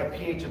they like a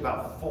pH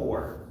about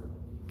 4.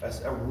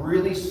 That's a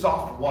really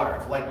soft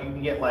water. Like you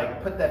can get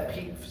put that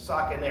peat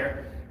sock in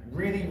there,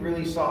 really,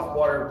 really soft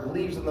water,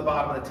 leaves on the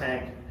bottom of the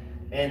tank,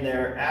 and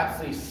they're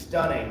absolutely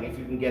stunning if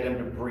you can get them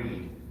to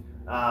breed.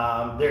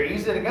 They're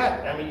easy to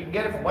get. I mean, you can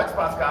get it from Wet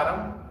Spot's got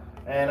them,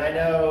 and I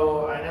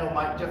know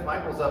Jeff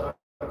Michaels up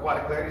at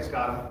Aquatic Clarity's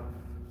got them.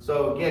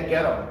 So get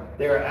them.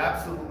 They're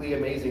absolutely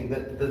amazing.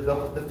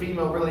 The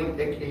female really,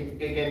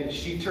 again,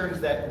 she turns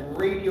that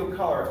radial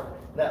color,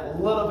 that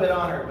little bit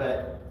on her,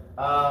 but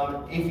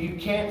if you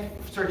can't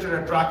search on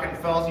a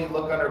drachenfelsii,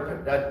 look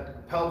under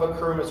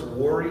Pelvicrimus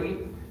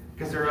wari,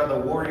 because they're on the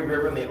Wari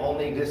River and they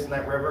only exist in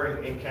that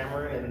river in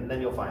Cameroon, and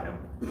then you'll find them.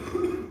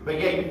 But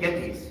yeah, you can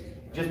get these.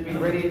 Just be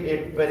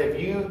ready. But if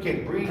you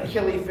can breed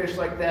killifish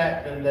like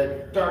that in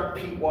the dark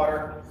peat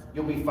water,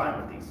 you'll be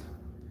fine with these.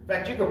 In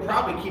fact, you could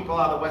probably keep a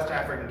lot of the West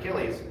African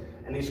killies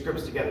and these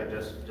cribs together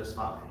just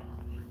fine,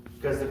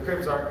 because the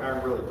cribs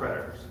aren't really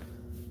predators.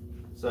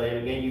 So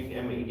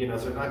again,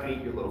 so they're not going to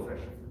eat your little fish.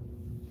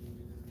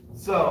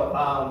 So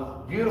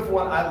beautiful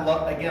one. I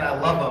love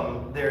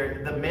them.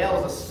 The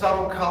male is a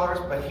subtle colors,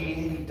 but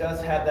he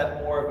does have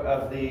that more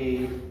of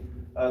the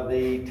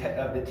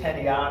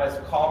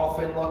tenuatus caudal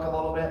fin look a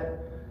little bit.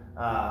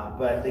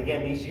 But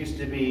again, these used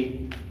to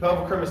be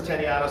Pelvicrimus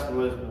tenuatus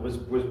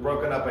was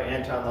broken up by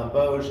Anton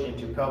Lambeau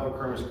into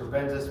Pelvicrimus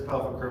crevensis,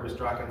 Pelvicrimus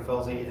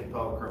drachenfelsii, and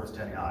Pelvicrimus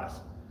tenuatus.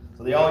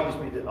 So they all used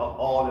to be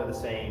all under the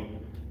same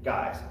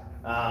guys.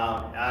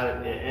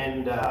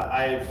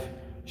 I've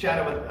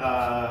chatted with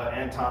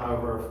Anton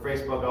over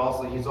Facebook.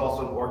 Also, he's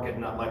also an orchid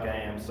nut like I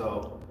am,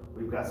 so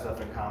we've got stuff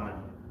in common.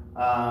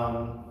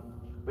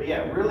 But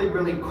yeah, really,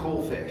 really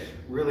cool fish.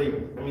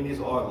 Really, I mean, these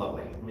are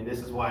lovely. I mean,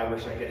 this is why I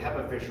wish I could have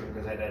a fish room,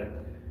 because I'd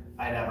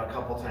have a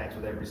couple tanks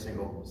with every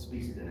single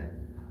species in it.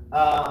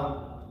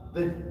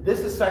 This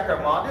is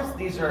Saccharomondus.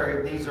 These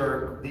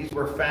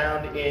are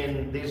found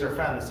in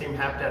the same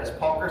habitat as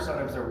pulcher.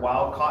 Sometimes they're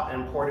wild caught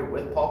and imported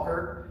with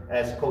pulcher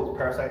as quote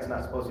parasites,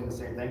 not supposed to be the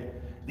same thing.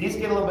 These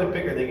get a little bit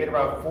bigger. They get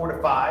about 4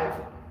 to 5.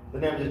 The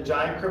name is a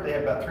giant crib. They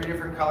have about 3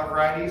 different color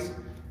varieties.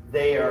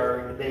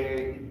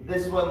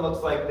 This one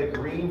looks like the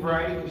green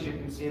variety, because you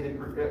can see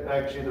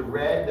the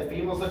red. The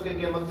females look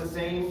the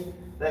same.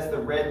 That's the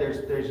red.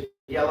 There's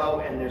yellow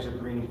and there's a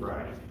green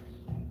variety.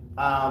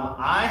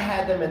 I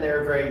had them and they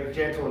were very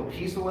gentle and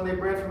peaceful when they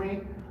bred for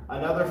me.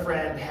 Another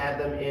friend had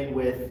them in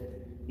with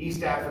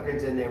East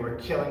Africans and they were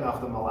killing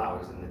off the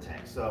Malawis in the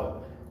tank.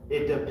 So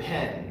it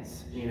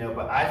depends,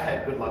 but I've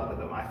had good luck with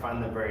them. I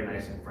find them very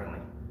nice and friendly.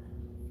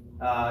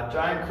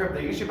 Giant crib,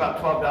 they're usually about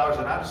 $12.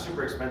 They're not a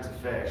super expensive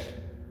fish,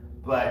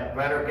 but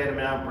better get them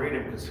out and breed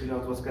them, because who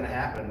knows what's going to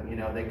happen.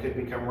 They could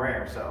become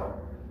rare. So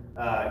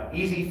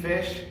easy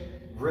fish,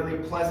 really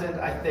pleasant.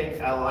 I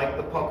think I like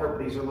the pulcher, but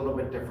these are a little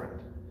bit different.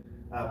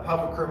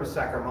 Pulchercrumis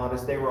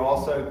sacramentus, they were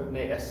also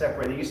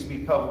separate. They used to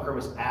be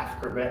Pulchercrumis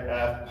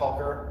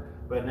pulcher,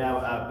 but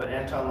now, but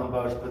Anton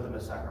Lomboge put them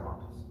as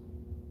sacramentus.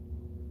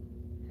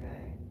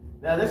 Okay.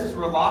 Now this is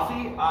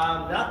Rolofi.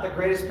 Not the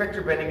greatest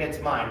picture bending, it's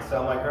mine. So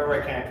I'm like, oh, I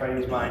can't try to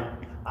use mine.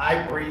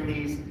 I breed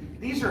these.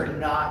 These are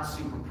not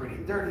super pretty.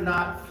 They're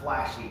not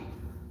flashy,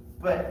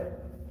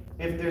 but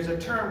if there's a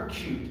term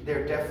cute,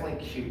 they're definitely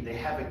cute. They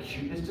have a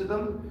cuteness to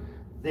them.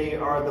 They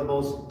are the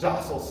most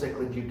docile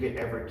cichlid you could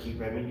ever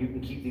keep. I mean, you can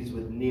keep these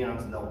with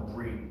neons and they'll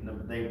breed.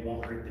 They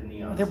won't breed the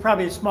neons. They're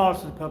probably the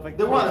smallest of the public.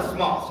 They're one of the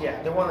smallest,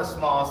 yeah. They're one of the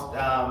smallest.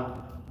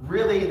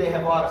 Really, they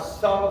have a lot of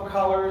subtle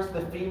colors.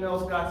 The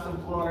female's got some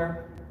blue on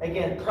her.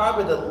 Again,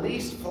 probably the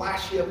least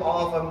flashy of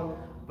all of them,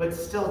 but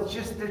still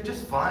they're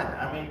just fun.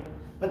 I mean,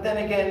 but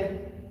then again,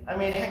 I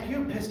mean, heck, you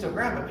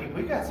pistographic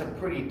people, we got some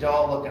pretty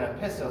dull looking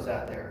pistos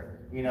out there,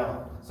 you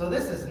know. So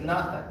this is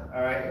nothing,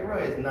 all right? It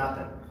really is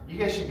nothing. You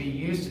guys should be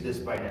used to this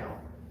by now.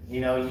 You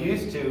know,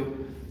 used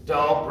to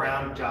dull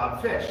brown job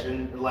fish,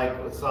 and like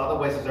some other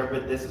oysters are,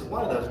 but this is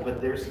one of those,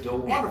 but they're still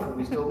wonderful.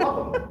 We still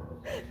love them.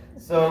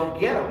 So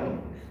get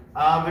them.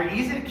 They're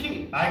easy to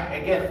keep.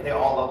 Again, they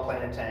all love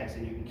planted tanks,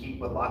 and you can keep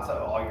with lots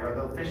of all your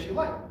other fish you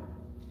like.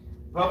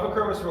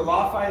 Pulchercrumis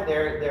rolofi,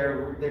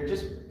 they're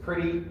just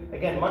pretty,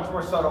 again, much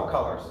more subtle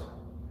colors.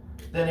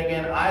 Then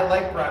again, I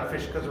like brown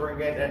fish because we're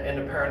going to get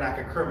into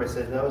Paranacacrumis,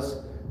 and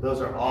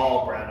those are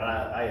all brown, and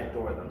I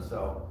adore them.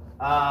 So,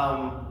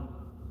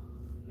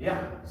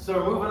 yeah.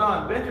 So moving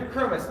on,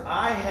 Benjacrumis.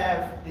 I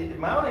have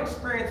my own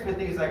experience with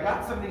these. I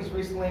got some of these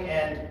recently,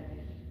 and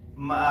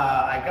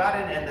I got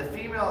in, and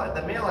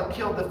the male had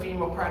killed the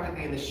female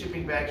practically in the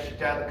shipping bag. She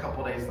died a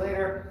couple days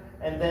later.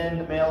 And then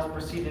the males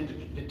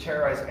proceeded to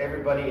terrorize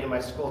everybody in my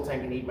school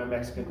tank and eat my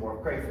Mexican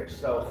dwarf crayfish.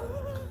 So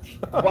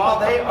while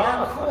they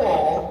are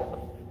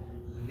cool,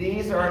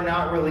 these are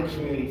not really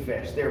community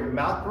fish. They're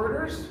mouth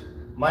brooders.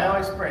 My own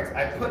experience,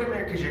 I put them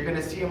here because you're going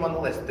to see them on the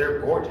list.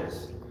 They're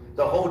gorgeous.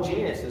 The whole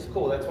genus is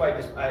cool. That's why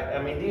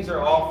I mean, these are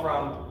all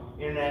from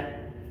internet.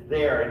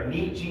 They are a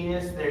neat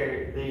genus.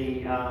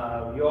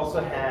 You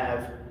also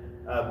have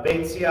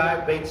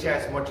Batesii.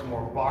 Batesii is much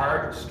more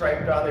barred,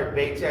 striped on there.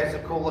 Batesii is a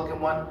cool looking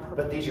one,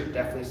 but these are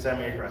definitely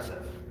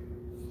semi-aggressive.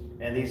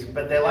 And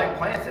but they like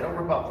plants. They don't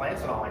rip up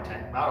plants in all my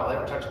tank. Not all, they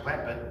don't touch a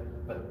plant,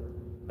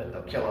 but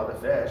they'll kill other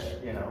fish,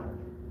 you know.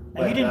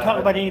 Now, you didn't talk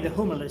about any of the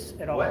humilis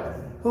at all.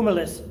 What?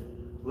 Humilis.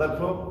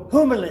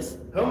 Humilis.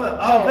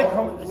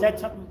 Oh, is that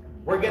something?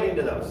 We're getting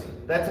to those.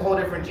 That's a whole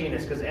different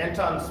genus because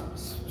Anton's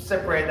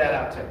separated that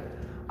out too.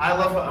 I've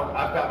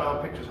got my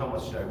own pictures home.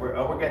 Let's show you.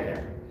 We're getting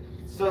there.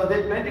 So the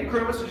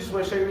Benjacrumis, I just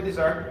want to show you what these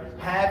are.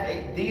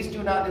 These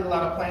do not need a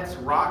lot of plants,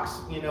 rocks,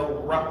 you know,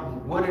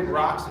 wooded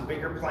rocks and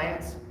bigger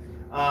plants.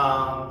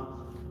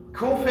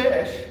 Cool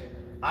fish.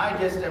 I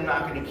just am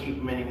not going to keep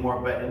them anymore,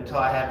 but until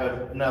I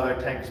have another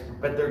tank.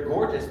 But they're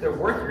gorgeous. They're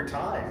worth your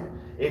time.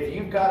 If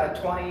you've got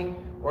a 20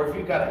 or if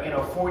you've got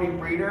a 40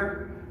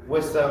 breeder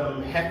with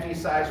some hefty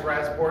sized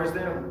raspberries,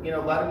 then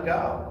let them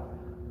go.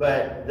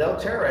 But they'll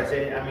terrorize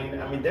it.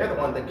 I mean, they're the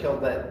one that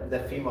killed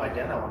that female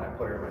Idena when I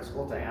put her in my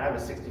school tank. I have a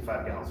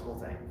 65-gallon school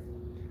tank.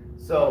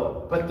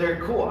 So, but they're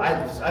cool.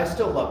 I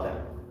still love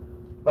them,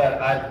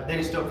 but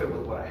they still fit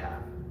with what I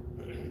have.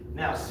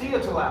 Now, seal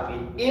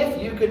tilapia,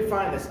 if you could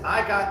find this,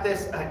 I got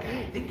this. I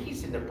think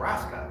he's in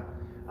Nebraska.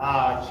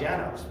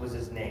 Janos was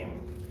his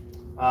name,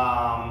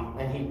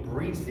 and he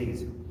breeds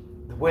these.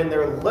 When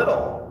they're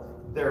little,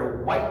 they're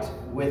white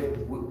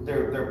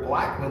they're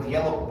black with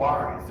yellow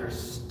barring. They're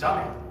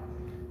stunning.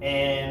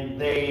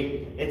 And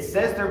it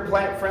says they're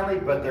plant friendly,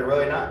 but they're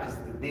really not, because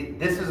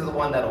this is the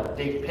one that'll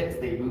dig pits.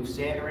 They move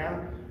sand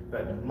around,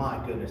 but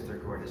my goodness, they're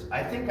gorgeous.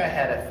 I think I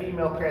had a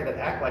female pair that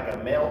act like a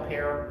male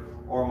pair,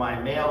 or my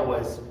male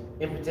was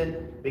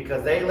impotent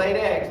because they laid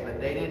eggs,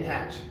 but they didn't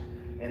hatch,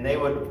 and they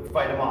would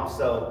fight them off.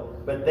 So,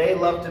 but they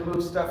love to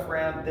move stuff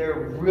around.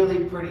 They're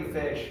really pretty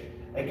fish.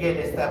 Again,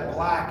 it's that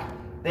black.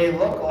 They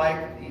look like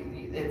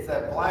it's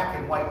that black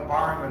and white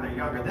barring when they're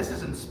younger. This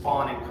isn't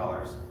spawning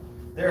colors.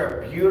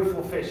 They're a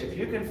beautiful fish. If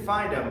you can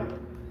find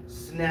them,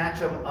 snatch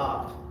them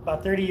up.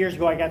 About 30 years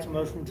ago, I got some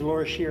of those from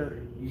Dolores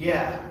Shear.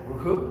 Yeah.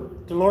 Who?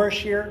 Dolores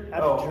Shear.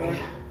 Oh, yeah.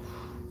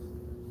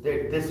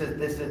 This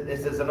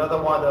is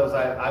another one of those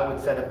I would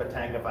set up a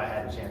tank if I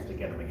had a chance to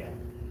get them again.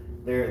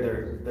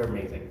 They're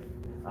amazing.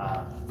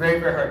 Very,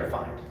 very hard to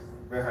find.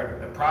 Very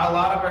hard to find. A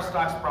lot of our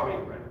stock's probably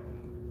red.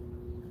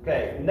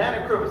 Okay,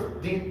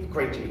 Nanocrumis,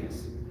 great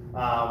genus.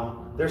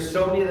 There's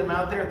so many of them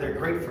out there. They're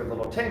great for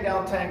little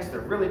 10-gallon tanks. They're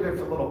really good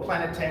for little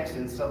planet tanks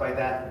and stuff like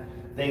that.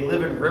 They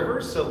live in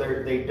rivers, so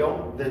they're going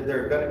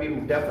to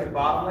be definitely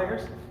bottom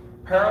layers.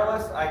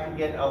 Perilous, I can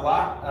get a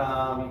lot.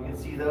 You can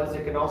see those.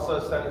 They can also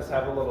sometimes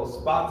have a little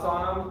spots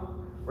on them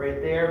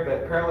right there.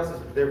 But Perilous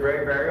they're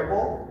very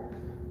variable.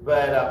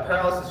 But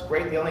Perilous is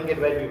great. They only get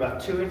maybe about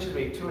 2 inches,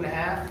 maybe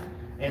 2.5.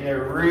 And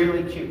they're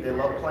really cute. They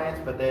love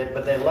plants, but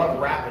they love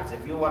rapids.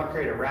 If you want to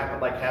create a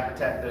rapid-like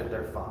habitat,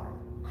 they're fine.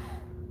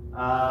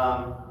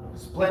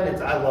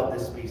 Splendids, I love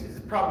this species.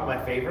 It's probably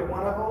my favorite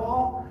one of them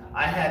all.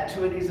 I had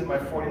 2 of these in my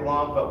 40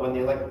 long, but when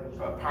the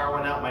power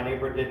went out, my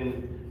neighbor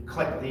didn't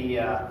click the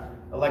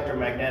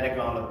electromagnetic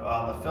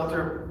on the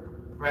filter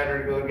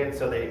ready to go again,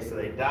 so they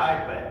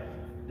died. But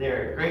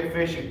they're great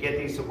fish. You get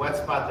these to wet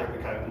spot, they're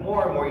becoming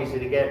more and more easy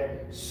to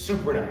get.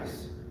 Super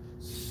nice,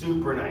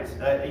 super nice.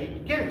 You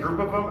get a group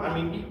of them. I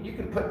mean, you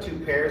can put 2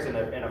 pairs in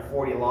a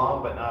 40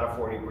 long, but not a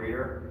 40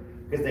 breeder,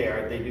 because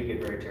they do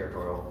get very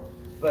territorial.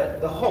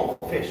 But the whole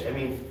fish, I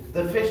mean,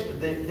 the fish,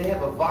 they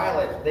have a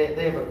violet,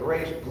 they have a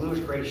grayish, bluish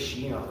gray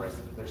sheen on the rest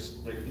of them.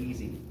 They're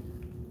easy,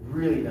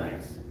 really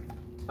nice.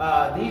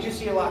 These you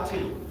see a lot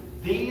too.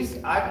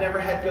 These I've never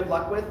had good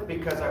luck with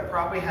because I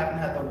probably haven't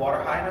had the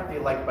water high enough. They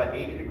like about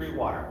 80-degree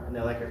water, and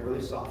they like it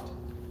really soft.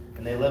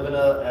 And they live in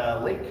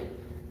a lake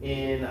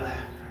in, I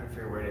don't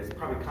figure where it is,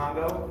 probably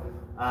Congo.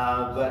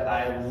 But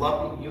I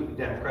love you,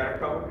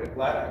 Democratic Republic.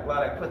 Glad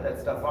I put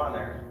that stuff on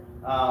there.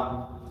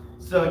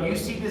 So you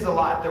see these a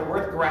lot. They're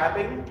worth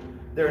grabbing.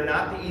 They're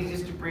not the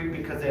easiest to breed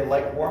because they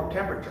like warm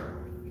temperature.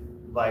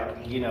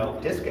 Like, you know,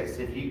 discus.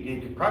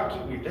 You could probably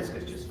keep your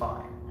discus just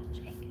fine.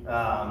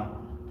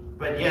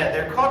 But yeah,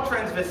 they're called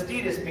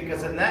transvestitis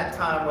because in that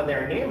time when they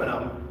were naming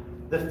them,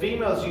 the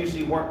females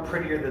usually weren't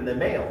prettier than the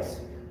males.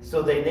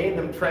 So they named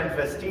them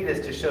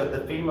transvestitis to show that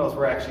the females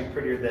were actually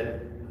prettier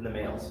than the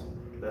males.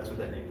 That's what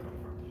that name comes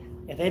from.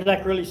 Yeah, they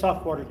like really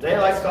soft water. They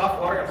like soft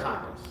water and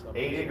hot.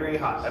 80-degree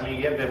hot. I mean,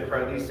 you have to have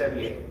at least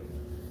 78.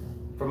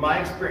 From my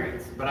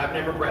experience, but I've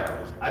never bred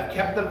them. I've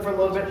kept them for a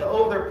little bit.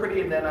 Oh, they're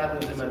pretty, and then I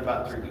lose them in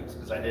about 3 weeks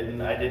because I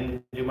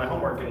didn't do my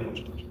homework and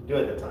do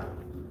it at the time.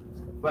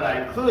 But I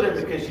include them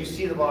because you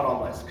see them a lot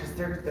on lists because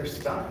they're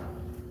stunning.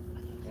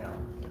 You know.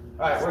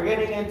 All right, we're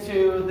getting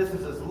into this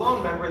is a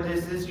lone member.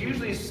 This is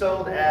usually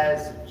sold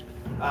as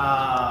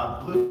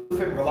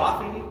bluefin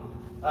ralafi.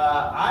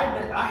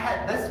 I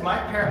had that's my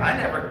pair. I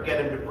never get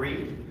them to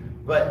breed,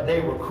 but they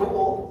were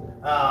cool.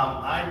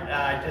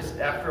 I just,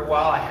 after a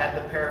while, I had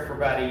the pair for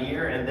about a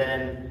year, and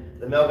then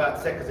the male got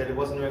sick because it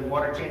wasn't doing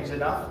water change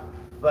enough.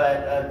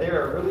 But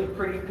they're a really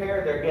pretty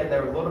pair.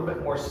 They're a little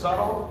bit more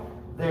subtle.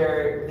 They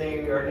are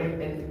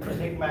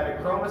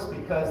enigmatochromis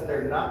because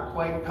they're not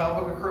quite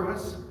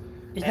pelvicochromis.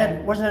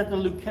 Wasn't that the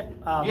Lucan?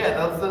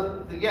 Yeah,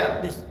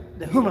 that's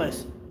the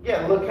humilis.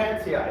 Yeah,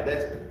 Lucantii.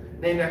 That's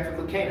named after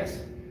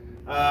Lucanus.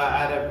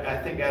 I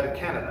think out of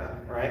Canada,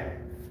 right?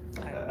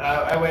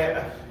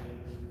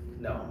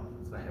 No.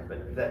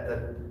 But that's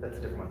a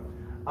different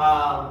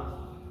one.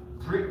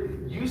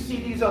 You see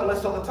these on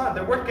lists all the time.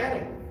 They're worth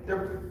getting.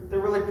 They're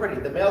really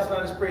pretty. The male's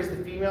not as pretty as the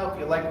female. If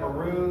you like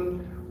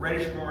maroon,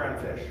 reddish maroon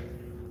fish,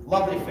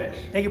 lovely fish.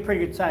 They get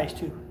pretty good size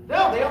too.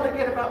 No, they only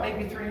get about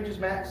maybe 3 inches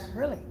max.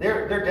 Really?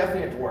 They're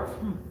definitely a dwarf.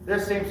 They're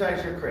the same size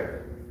as your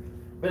crib.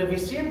 But if you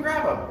see them,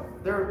 grab them.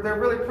 They're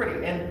really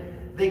pretty. And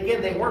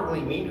they weren't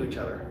really mean to each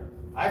other.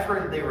 I've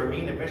heard that they were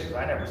mean to fishes.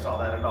 I never saw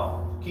that at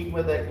all. Keep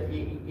with it.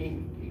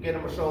 You get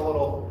them to show a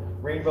little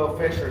rainbow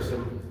fish or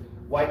some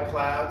white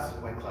clouds.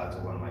 White clouds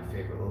are one of my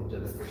favorite little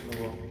jellyfish in the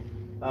world.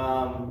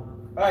 All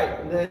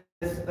right, the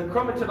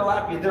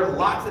chromatodilapia, there are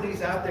lots of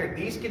these out there.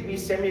 These can be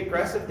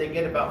semi-aggressive. They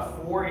get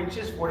about 4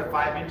 to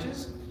 5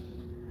 inches.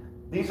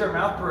 These are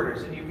mouth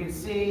brooders, and you can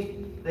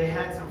see they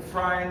had some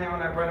fry in there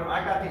when I bred them.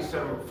 I got these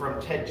from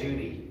Ted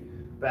Judy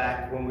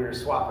back when we were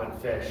swapping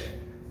fish.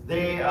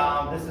 They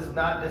this does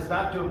not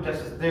do them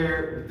justice.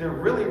 They're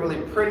really,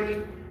 really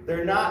pretty.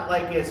 They're not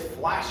like as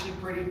flashy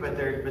pretty, but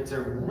they're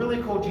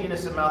really cool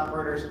genus of mouth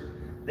brooders.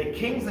 The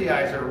Kingsley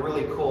eyes are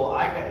really cool.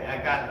 I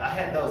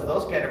had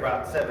those get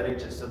about 7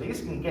 inches, so these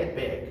can get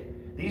big.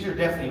 These are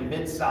definitely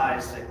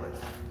mid-sized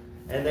cichlids,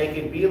 and they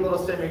can be a little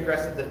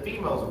semi-aggressive. The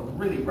females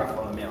really rough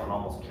on the male and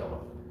almost kill them.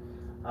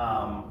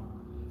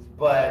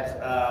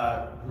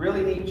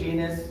 Really neat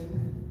genus.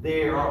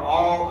 They are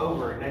all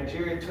over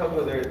Nigeria,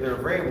 Togo. They're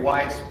very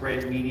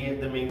widespread media.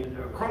 I mean,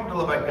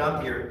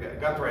 Chromatodilapia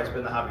gunther has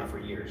been the hobby for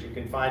years. You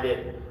can find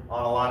it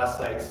on a lot of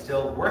sites.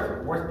 Still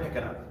worth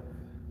picking up,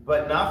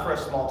 but not for a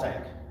small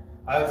tank.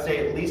 I would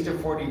say at least a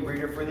 40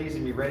 breeder for these,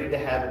 and be ready to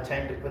have a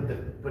tank to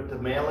put the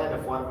male in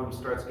if one of them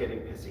starts getting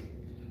pissy.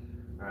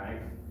 All right,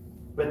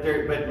 but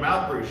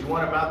mouth brooders. You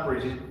want a mouth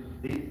brooder?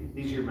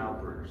 These are your mouth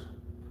brooders.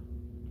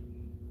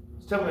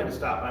 Just tell me when to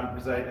stop,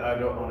 because I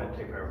don't want to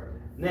take forever.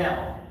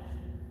 Now,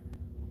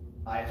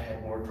 I've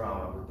had more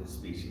drama with this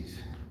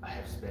species. I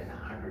have spent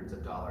hundreds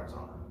of dollars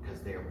on them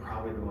because they are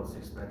probably the most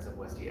expensive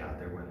Westie out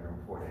there when they're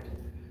imported.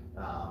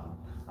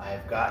 I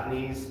have gotten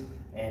these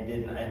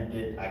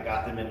I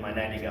got them in my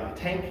 90-gallon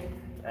tank,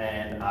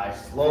 and I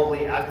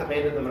slowly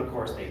acclimated them. Of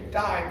course, they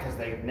died because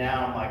I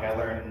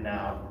learned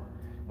now,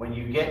 when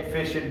you get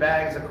fish in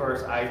bags, of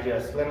course, I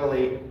just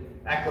literally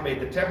acclimate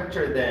the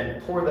temperature,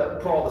 then pour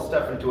all the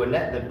stuff into a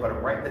net, then put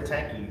them right in the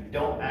tank. You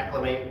don't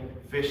acclimate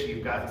fish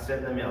you've got to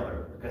send in the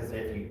mailer, because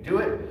if you do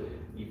it,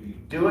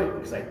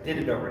 because I did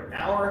it over an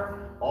hour,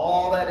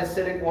 all that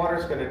acidic water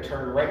is going to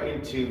turn right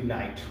into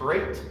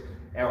nitrate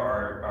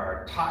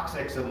or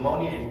toxic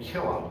ammonia and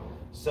kill them.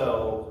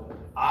 So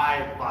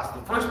I lost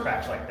the first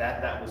batch like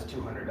that. That was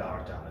 $200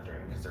 down the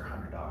drain because they're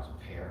 $100 a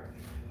pair.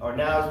 Or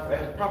now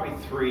it's probably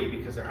 3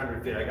 because they're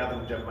 150. I got them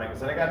with Jeff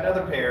Michaels, and I got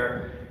another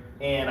pair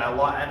and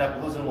I end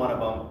up losing one of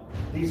them.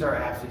 These are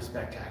absolutely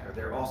spectacular.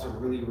 They're also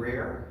really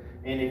rare.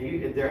 And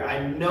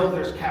I know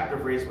there's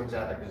captive raised ones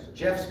out there because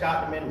Jeff's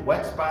gotten them in,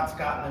 Wet Spot's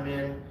gotten them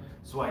in,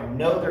 so I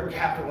know there are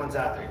captive ones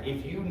out there.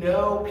 If you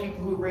know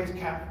people who raise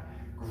captive,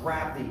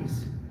 grab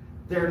these.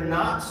 They're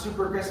not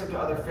super aggressive to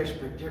other fish,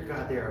 but dear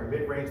God, they are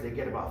mid-range. They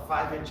get about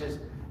 5 inches,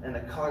 and the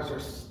colors are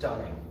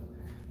stunning.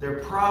 They're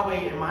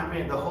probably, in my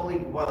opinion,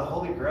 one of the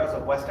holy grails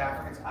of West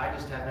Africans. I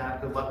just haven't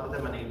had good luck with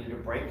them, and they need a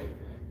break.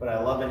 But I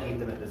love and hate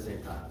them at the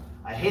same time.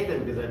 I hate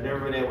them because I've never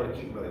been able to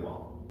keep them really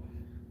well.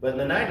 But in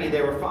the 90,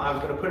 they were fine. I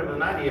was going to put them in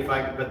the 90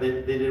 but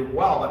they did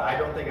well. But I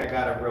don't think I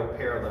got a real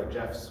pair, though.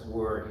 Jeff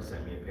swore he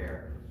sent me a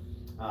pair.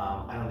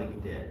 I don't think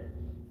he did.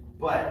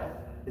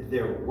 But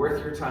they're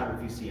worth your time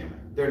if you see them.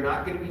 They're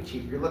not going to be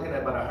cheap. You're looking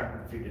at about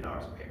 $150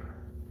 a pair.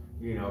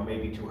 You know,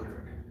 maybe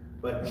 200.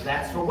 But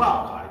that's for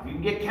wild caught. If you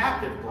can get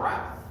captive,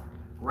 grab them.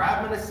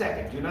 Grab them in a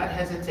second. Do not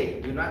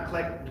hesitate. Do not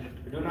collect.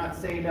 Do not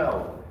say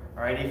no.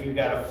 All right. If you've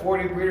got a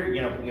 40 breeder,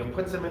 you know,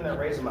 put some in there,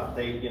 raise them up.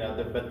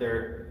 But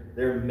they're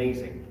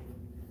amazing.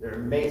 They're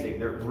amazing.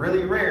 They're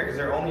really rare because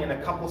they're only in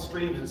a couple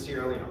streams in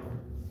Sierra Leone.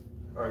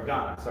 Or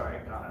Ghana, sorry,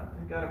 Ghana.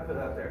 I gotta put it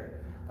out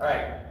there. All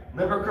right,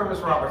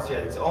 Limberchromis roberts here.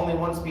 It's only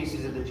one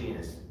species of the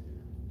genus.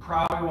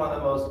 Probably one of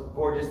the most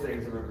gorgeous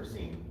things I've ever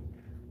seen.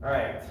 All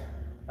right,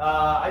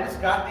 I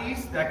just got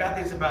these. I got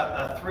these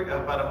about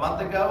a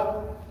month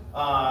ago.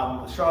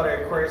 Charlotte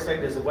Area Aquarium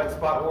site does a Wet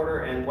Spot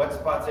order, and Wet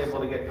Spot's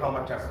able to get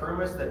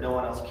Pelmoctocrumis that no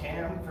one else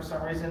can for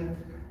some reason.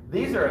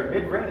 These are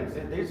mid-range.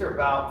 These are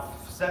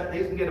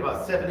they can get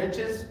about 7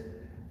 inches.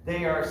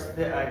 They are,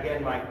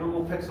 again, my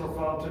Google Pixel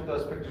phone took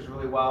those pictures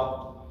really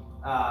well.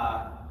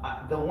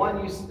 The one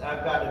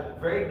I've got a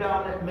very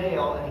dominant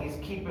male, and he's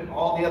keeping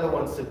all the other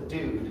ones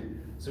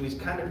subdued. So he's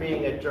kind of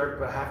being a jerk,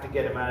 but I have to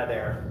get him out of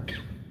there.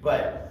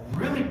 But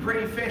really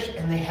pretty fish,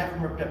 and they haven't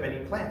ripped up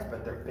any plants,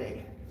 but they're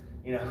big.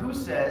 You know, who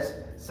says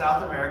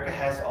South America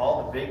has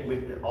all the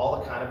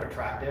kind of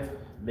attractive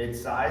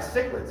mid-sized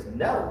cichlids?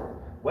 No.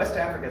 West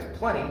Africa has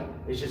plenty.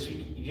 It's just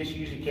you just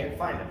usually can't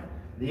find them.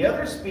 The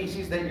other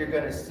species that you're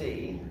going to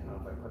see, I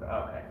don't know if I put it,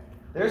 okay.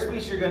 The other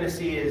species you're going to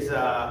see is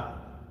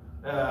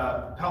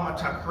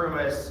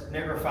Pelmoctocrumis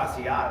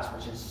nigrofasciatus,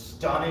 which is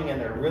stunning, and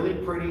they're really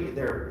pretty.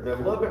 They're a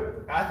little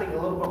bit, I think, a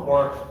little bit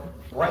more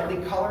brightly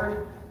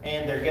colored,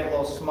 and they get a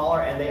little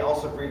smaller, and they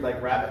also breed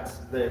like rabbits.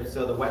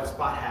 So the Wet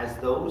Spot has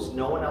those.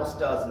 No one else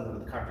does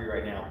in the country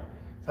right now.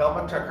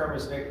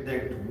 Pelmoctocrumis,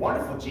 they're a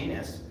wonderful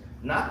genus.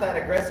 Not that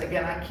aggressive.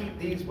 Again, I keep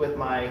these with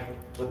my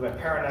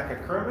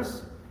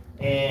Paranacacrumis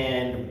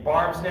and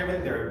barbs and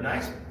everything. They're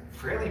nice,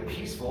 fairly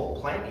peaceful,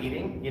 plant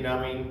eating. You know,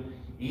 I mean,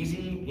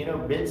 easy. You know,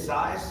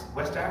 mid-size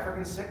West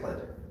African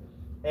cichlid,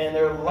 and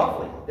they're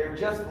lovely. They're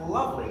just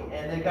lovely,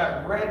 and they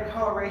got red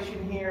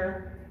coloration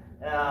here.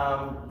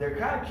 They're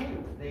kind of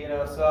cute. You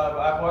know, so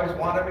I've always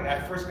wanted them. I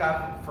first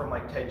got them from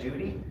like Ted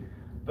Judy,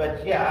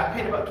 but yeah, I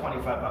paid about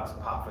 $25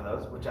 a pop for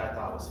those, which I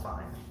thought was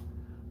fine.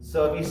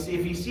 So if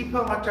you see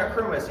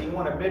Pelmoctocrumis and you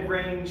want a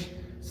mid-range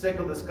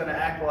cichlid that's going to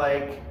act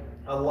like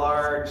a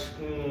large,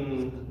 I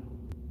don't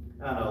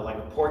know, like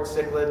a port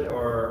cichlid,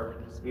 or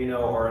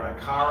or an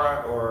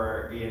Acara,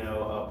 or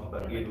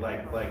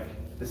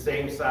like the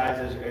same size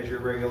as your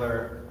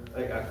regular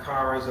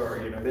Acaras, or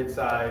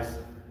mid-size,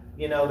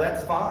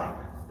 that's fine.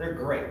 They're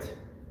great.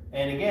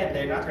 And again,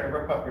 they're not going to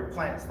rip up your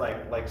plants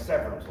like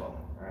Severums will.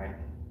 All right.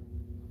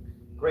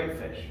 Great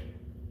fish.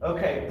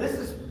 Okay,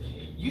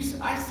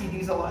 I see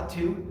these a lot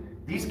too.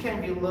 These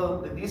can be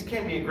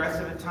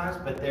aggressive at times,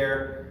 but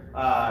they're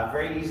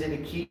very easy to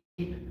keep.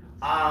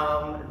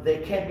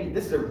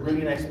 This is a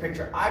really nice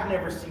picture. I've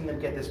never seen them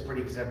get this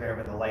pretty because I've never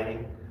had the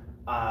lighting.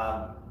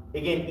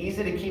 Again,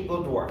 easy to keep,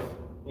 little dwarf.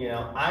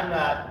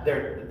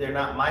 They're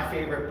not my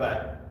favorite,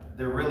 but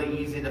they're really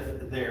easy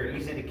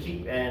to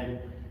keep, and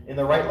in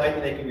the right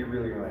lighting, they can be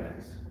really, really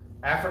nice.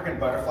 African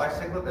butterfly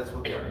cichlid, that's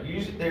what they are.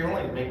 Usually, they're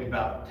only maybe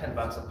about $10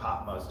 a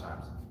pop most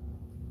times.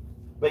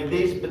 But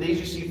these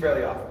you see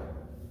fairly often.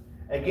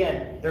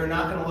 Again, they're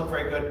not going to look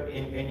very good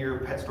in your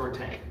pet store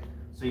tank.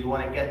 So you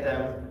want to get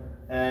them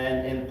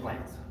in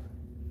plants.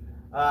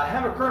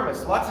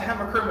 Hemicurmus, lots of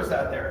Hemicurmus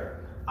out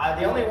there.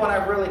 The only one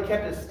I've really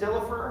kept is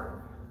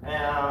Stylifer.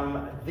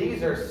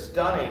 These are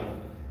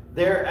stunning.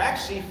 They're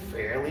actually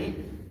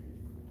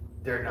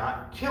they're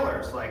not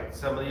killers like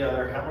some of the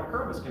other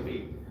Hemicurmus can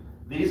be.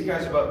 These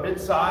guys are about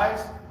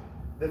mid-size.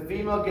 The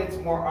female gets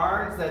more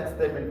arns.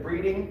 They've been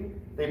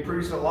breeding. They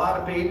produce a lot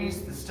of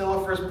babies. The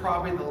Stylifer is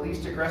probably the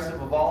least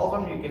aggressive of all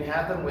of them. You can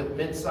have them with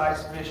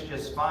mid-sized fish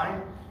just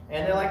fine,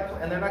 and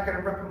they're not going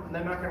to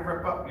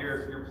rip up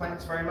your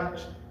plants very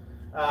much.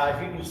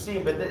 If you can see,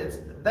 but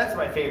that's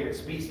my favorite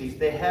species.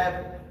 They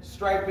have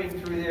striping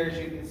through there, as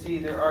you can see.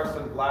 There are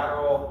some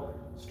lateral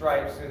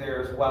stripes through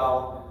there as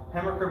well.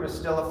 Hemicurmus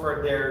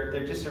stylifer,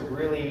 they're just a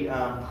really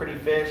pretty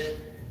fish,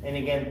 and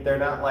again, they're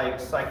not like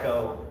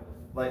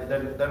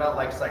they're not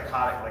like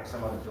psychotic like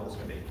some other jewels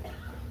can be.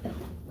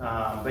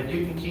 But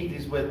you can keep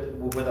these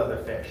with other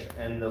fish,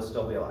 and they'll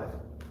still be alive.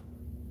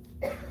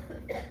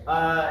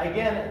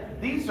 Again,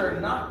 these are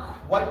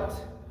not quite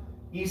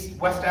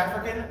West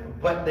African,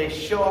 but they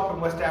show up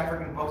in West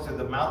African books as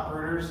the mouth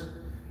brooders.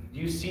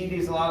 You see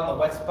these a lot on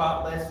the wet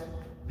spot list.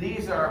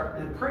 These are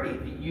pretty.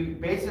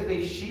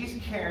 Basically,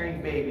 she's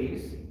carrying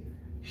babies.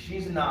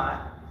 She's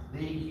not.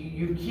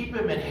 You keep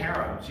them in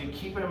harems. You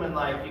keep them in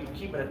you can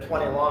keep it at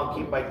 20 long,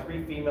 keep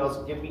 3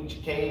 females, give each a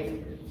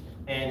cave,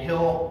 and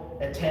he'll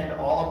attend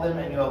all of them,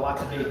 and you'll have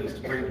lots of babies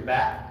to bring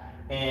back.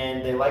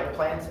 And they like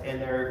plants,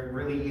 and they're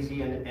really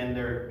easy, and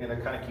they're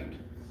kind of cute.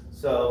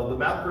 So the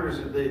mouth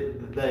brooders,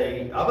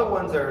 the other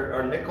ones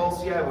are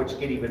Nicolcia, which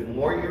get even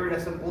more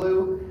iridescent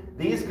blue.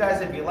 These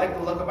guys, if you like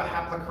the look of a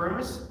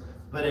Haplocrumis,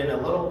 but in a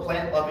little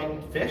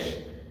plant-loving fish,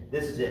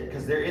 this is it,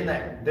 because they're in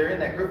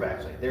that group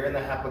actually. They're in the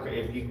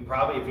Haplocrumis. If you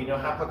know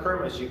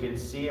Haplocrumis, you can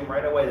see them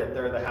right away that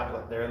they're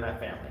in that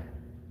family.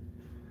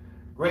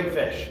 Great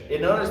fish.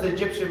 It's known as the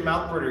Egyptian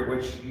mouth brooder,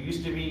 which you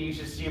used to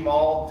see them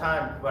all the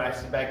time. When I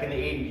see back in the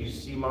 80s, you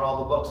see them on all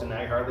the books, and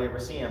now you hardly ever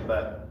see them.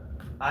 But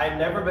I've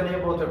never been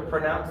able to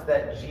pronounce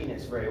that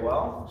genus very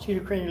well.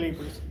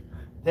 Cichlids.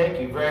 Thank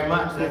you very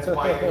much. That's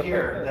why you're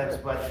here. That's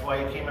why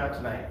you came out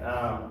tonight.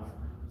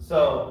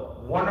 So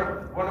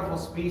wonderful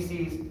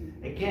species.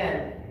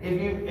 Again, if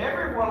you've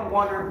ever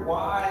wondered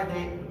why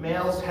the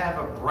males have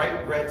a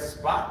bright red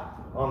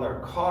spot on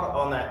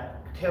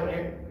that tail,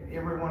 you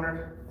ever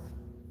wondered?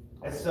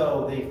 And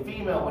so the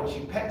female, when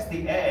she pecks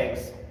the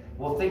eggs,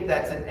 will think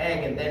that's an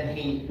egg, and then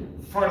he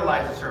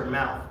fertilizes her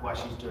mouth while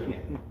she's doing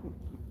it.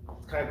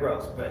 It's kind of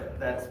gross, but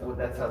that's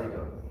how they do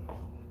it.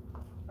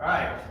 All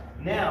right,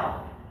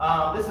 now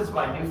this is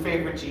my new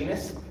favorite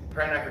genus,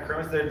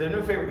 Paranacochromis. They're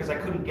new favorite because I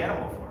couldn't get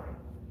them before.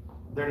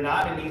 They're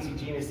not an easy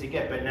genus to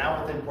get, but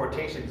now with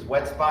importations,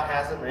 Wet Spot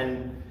has them,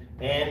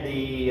 and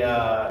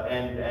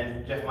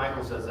Jeff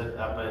Michaels does it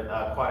up at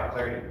Aquatic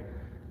Clarity.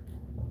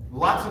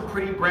 Lots of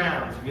pretty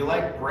browns. If you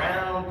like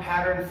brown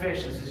patterned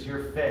fish, this is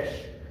your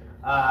fish.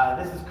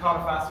 This is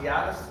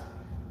Caudifasciatus.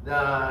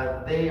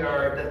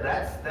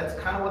 That's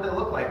kind of what they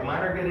look like.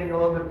 Mine are getting a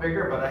little bit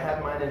bigger, but I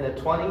have mine in the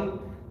 20.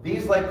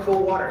 These like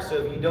cool water, so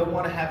if you don't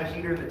want to have a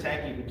heater in the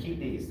tank, you can keep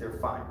these. They're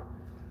fine.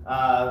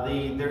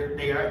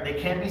 They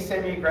can be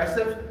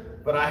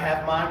semi-aggressive, but I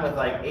have mine with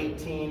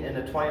 18 in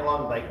the 20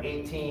 long,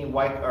 18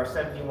 white or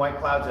 17 white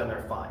clouds, and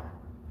they're fine.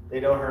 They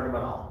don't hurt them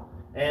at all.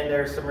 And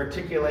there's some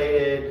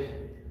reticulated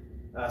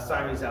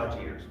Siamese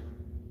alligators.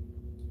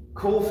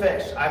 Cool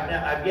fish.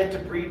 I've yet to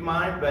breed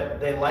mine, but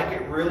they like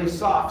it really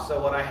soft.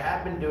 So what I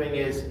have been doing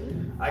is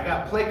I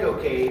got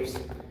Placo caves,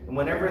 and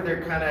whenever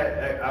they're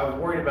I was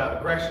worried about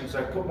aggression, so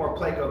I put more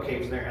Placo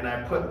caves in there, and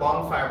I put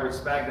long fibered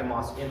sphagnum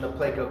moss in the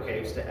Placo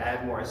caves to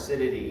add more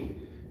acidity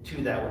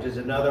to that, which is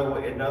another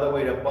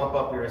way to bump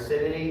up your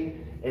acidity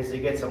is to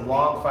get some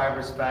long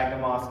fibered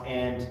sphagnum moss.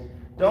 And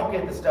don't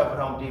get the stuff at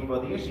Home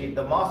Depot. Usually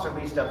the moss or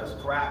leaf stuff is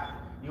crap.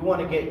 You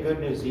want to get good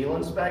New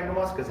Zealand sphagnum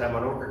moss because I'm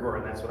an orchid grower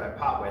and that's what I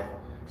pot with.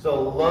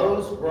 So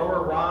Lowe's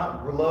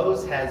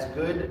has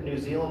good New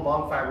Zealand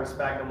long fiber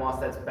sphagnum moss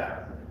that's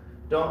better.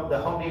 The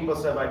Home Depot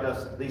stuff I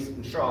just, at least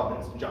in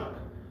Charlotte, is junk.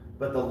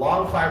 But the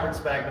long fibered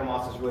sphagnum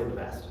moss is really the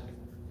best.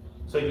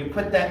 So you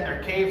put that in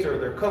their caves or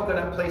their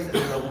coconut places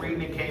and they'll breed in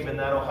the cave and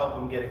that'll help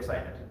them get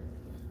excited.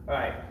 All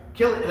right,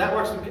 that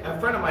works. A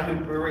friend of mine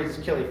who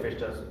raises killifish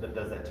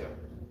does that too.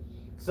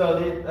 So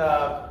the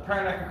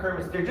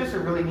Paranacochromis, they're just a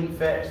really neat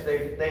fish.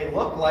 They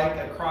look like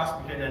a cross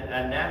between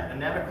an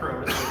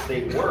Anatochromis, which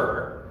they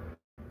were,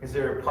 because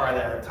they were part of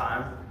that at the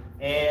time,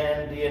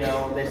 and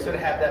they sort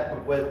of have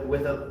that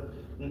with an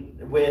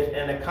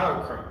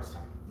Echinochromis.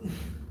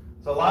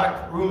 So a lot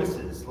of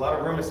rumices,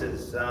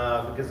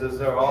 because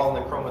those are all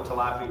in the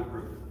Chromatolapia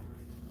group.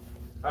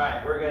 All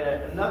right,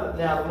 now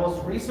the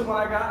most recent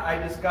one I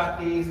just got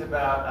these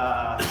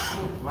about a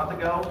month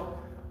ago.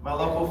 My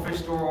local fish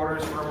store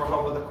orders from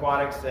Rehoboth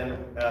Aquatics, and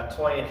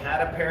Toyin had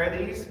a pair of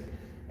these,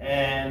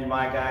 and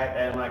my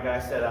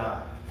guy said,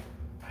 I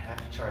have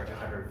to charge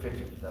 $150 for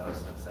those.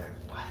 And I was like,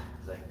 what? I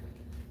was like,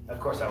 of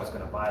course I was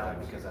going to buy them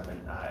because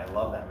I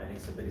love them. And he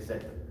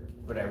said,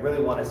 but I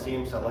really want to see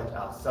them, so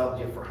I'll sell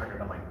you for $100.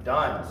 I'm like,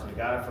 done. So we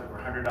got it for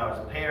 $100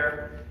 a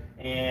pair.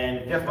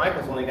 And Jeff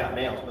Michaels only got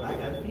males, but I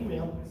got a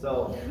female.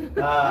 So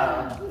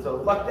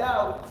lucked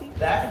out.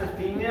 That's the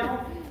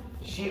female.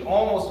 She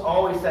almost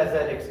always has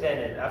that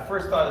extended. I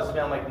first thought it was a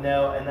male, I'm like,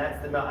 no, and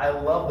that's the male. I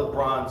love the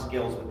bronze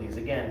gills with these.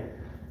 Again,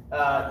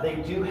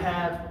 they do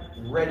have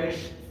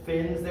reddish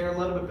fins there a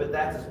little bit, but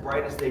that's as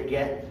bright as they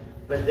get.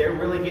 But they're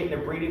really getting a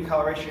breeding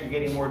coloration. You're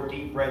getting more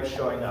deep red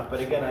showing up.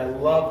 But again, I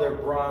love their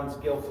bronze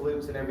gill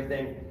flukes and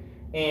everything.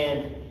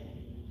 And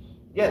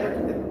yeah,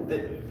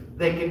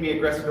 they can be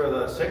aggressive to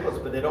the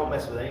cichlids, but they don't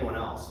mess with anyone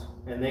else.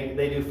 And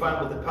they do fine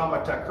with the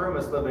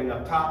Palmatachromis living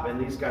up top,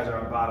 and these guys are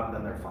on bottom,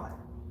 then they're fine.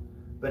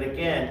 But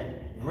again,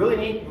 really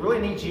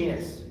neat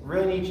genus.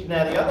 Really neat.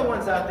 Now the other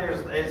ones out there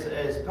is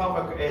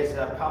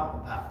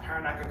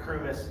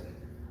Paranacochromis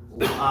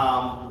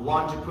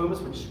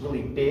longipumis, which is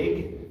really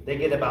big. They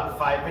get about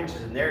 5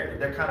 inches, and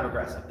they're kind of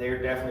aggressive. They're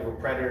definitely were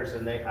predators,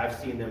 and I've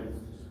seen them.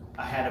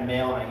 I had a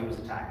male, and he was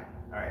attacking.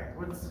 All right,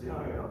 what's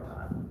going on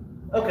time?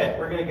 Okay,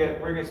 we're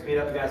gonna speed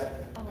up, guys.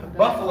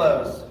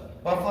 Buffaloes.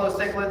 Buffalo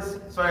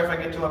cichlids, sorry if I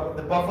get too up.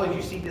 The buffaloes,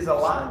 you see these a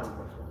lot.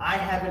 I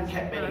haven't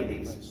kept many of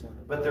these,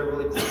 but they're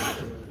really cool.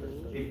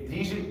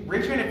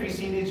 Richard, if you've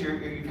seen these,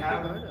 you've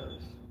had them?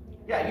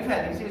 Yeah, you've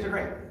had these. These are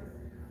great.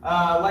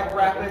 Like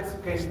rapids,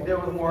 okay, so they're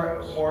with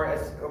more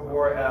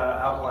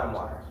alkaline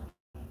water.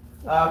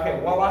 Okay,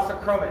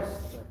 Wallacromis.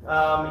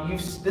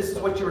 This is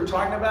what you were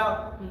talking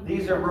about.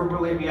 These are Rubra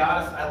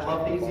labiatus. I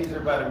love these. These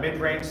are about a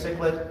mid-range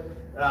cichlid.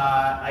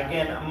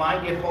 Again,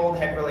 mine get hole in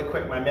the head really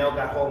quick. My male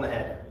got hole in the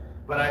head,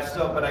 but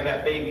I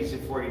got babies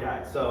before he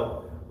died.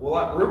 So,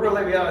 Rubra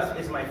labiatus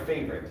is my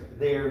favorite.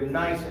 They're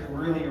nice and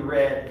really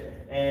red.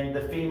 And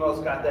the female's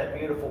got that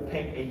beautiful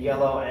pink and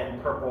yellow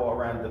and purple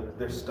around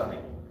they're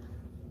stunning.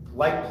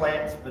 Like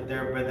plants, but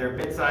they're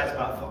bit size,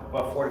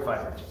 about 4 to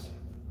 5 inches.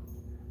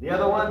 The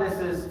other one, this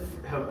is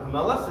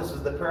Humulus. This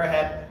is the pair I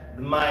had.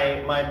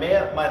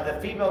 The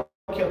female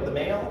killed the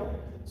male,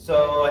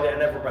 so I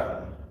never bred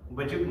them.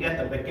 But you can get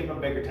them, but give them a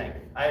bigger tank.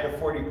 I had a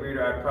 40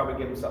 breeder, I'd probably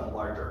give them something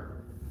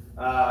larger.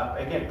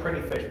 Again,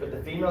 pretty fish, but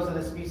the females of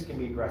this species can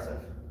be aggressive.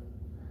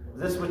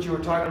 Is this what you were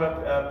talking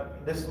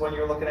about? This is what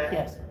you were looking at?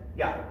 Yes.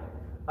 Yeah.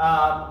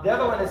 The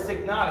other one is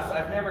Signatus.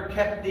 I've never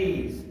kept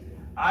these.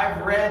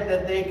 I've read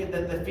that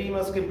the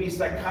females can be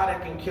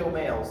psychotic and kill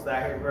males.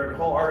 I read a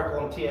whole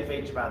article on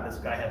TFH about this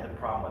guy had the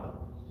problem with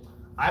them.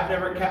 I've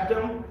never kept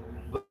them,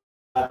 but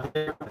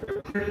they're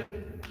pretty.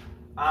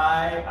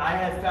 I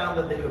have found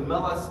that the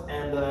Humulus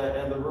and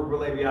the Rubra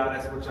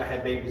labiatus, which I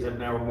had babies of,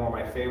 now are more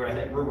my favorite. I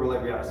think Rubra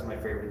labiatus is my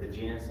favorite of the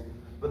genus,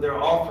 but they're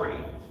all three.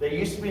 They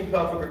used to be in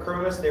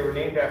Pelphicocrumis. They were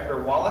named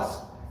after Wallace,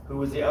 who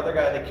was the other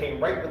guy that came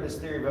right with this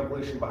theory of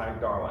evolution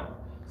behind Darwin.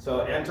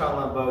 So Anton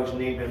Lambauge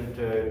named him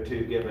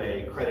to give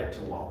a credit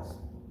to Wallace.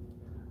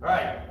 All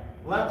right,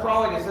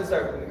 Lamprologus, this is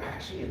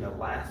actually in the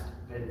last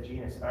bit of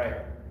genus. All right,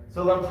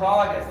 so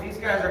Lamprologus, these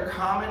guys are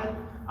common.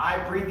 I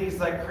breed these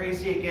like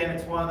crazy. Again,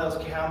 it's one of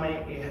those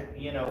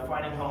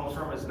finding homes for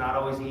them is not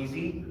always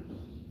easy,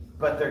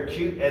 but they're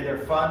cute and they're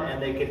fun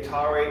and they can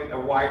tolerate a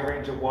wide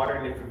range of water.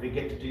 And if you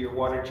get to do your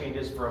water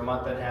changes for a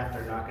month and a half,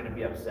 they're not going to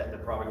be upset. They're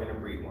probably going to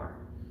breed more.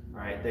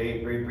 All right,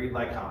 they breed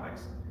like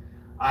comics.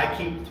 I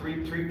keep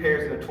three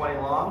pairs in a 20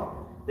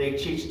 long. They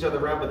chase each other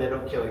around, but they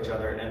don't kill each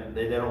other, and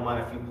they don't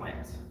mind a few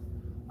plants.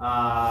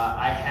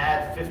 I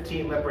had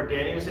 15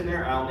 Leopardanias in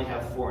there. I only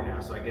have 4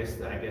 now, so I guess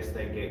they're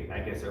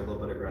a little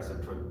bit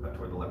aggressive toward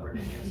the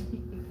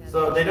Leopardanias.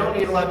 So they don't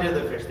need a lot of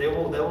other fish. They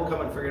will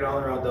come and figure it all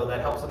on their own, though.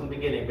 That helps them in the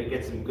beginning, but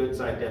get some good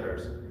side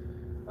didders,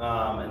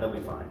 and they'll be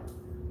fine.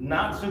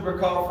 Not super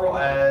colorful,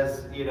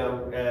 as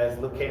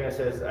Lucana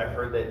says. I've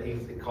heard that he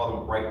called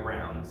them bright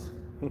browns.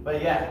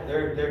 But yeah,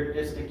 they're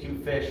just a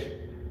cute fish.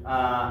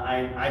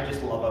 I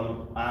just love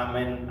them.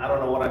 And I don't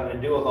know what I'm going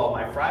to do with all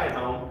my fry at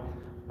home,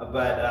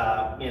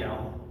 but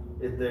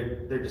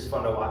they're just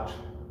fun to watch.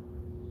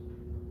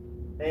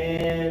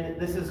 And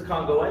this is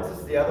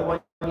Congoensis, the other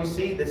one you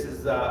see. This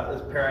is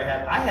this pair I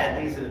had. I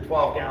had these in a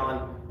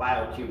 12-gallon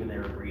biocube, and they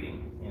were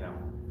breeding.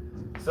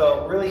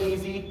 So really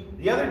easy.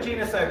 The other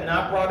genus I've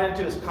not brought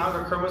into is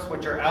Chondrochromys,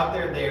 which are out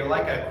there. They're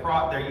like a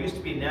crop. There used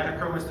to be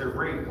Nanochromis. They're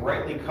very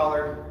brightly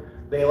colored.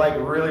 They like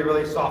really,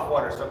 really soft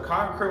water. So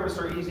Chondrochromys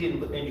are easy,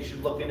 and you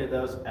should look into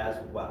those as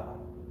well.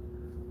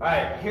 All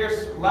right,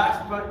 here's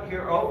last but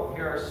here. Oh,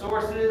 here are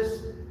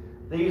sources.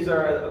 These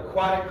are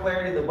Aquatic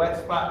Clarity, the wet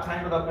spot,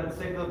 tangled up in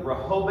cichlid,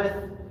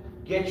 Rehoboth.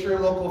 Get your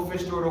local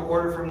fish store to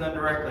order from them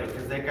directly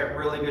because they got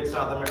really good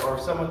South America. Or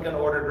if someone's going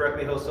to order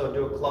directly, he'll also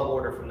do a club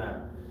order from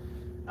them.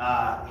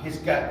 He's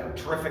got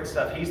terrific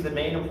stuff. He's the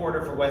main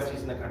importer for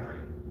Westies in the country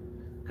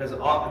because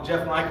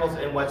Jeff Michaels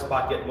and Wet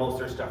Spot get most of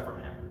their stuff from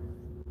him.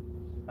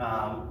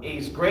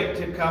 He's great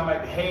to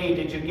comment. Hey,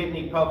 did you get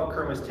any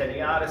Pelphicocrumis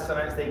tenuatus?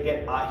 Sometimes they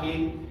get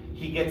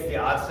he gets the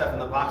odd stuff in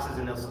the boxes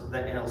and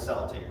he'll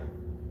sell it to you.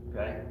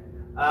 Okay.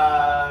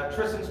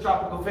 Tristan's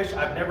Tropical Fish.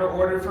 I've never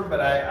ordered from, but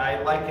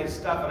I like his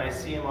stuff and I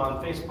see him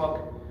on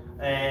Facebook.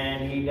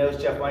 And he knows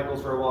Jeff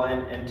Michaels very well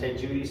and Ted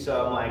Judy,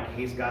 so I'm like,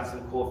 he's got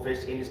some cool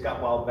fish, and he's got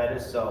wild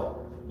bettis,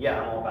 so yeah,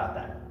 I'm all about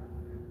that.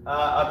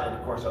 And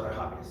of course, other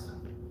hobbies.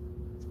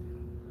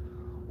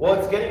 Well,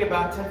 it's getting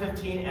about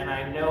 10:15, and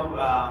I know,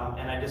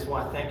 and I just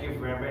want to thank you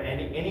for remembering.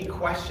 Any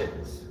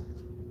questions?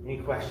 Any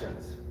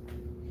questions?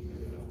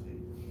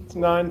 It's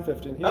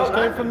 9:15. He just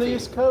came from the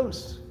East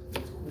Coast.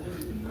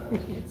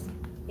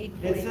 It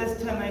says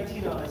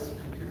 10:19 on this.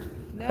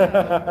 No,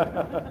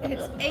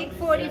 it's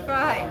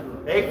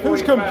 8:45. 8:45.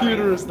 Whose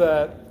computer is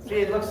that? See,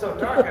 it looks so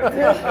dark.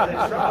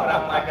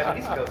 I'm like on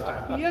East Coast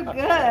time. You're I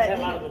had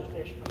a lot good. of those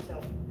fish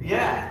myself.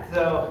 Yeah,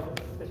 so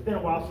It's been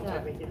a while since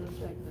I've been here.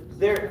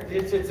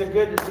 it's a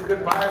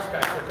good virus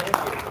guy. So thank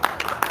you.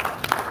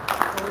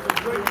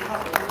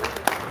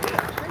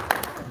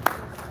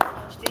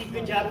 Steve,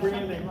 good job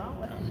bringing them in.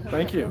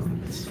 Thank you.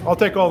 I'll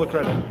take all the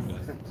credit.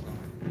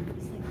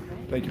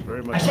 Thank you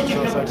very much. I sent you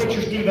a couple Excellent.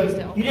 pictures,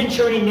 Steve. You didn't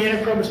show any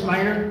Nanochromis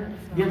minor.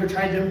 You ever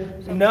tried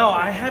them? No,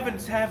 I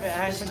haven't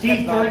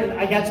Steve,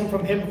 I got some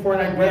from him before,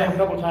 and I read them a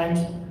couple times.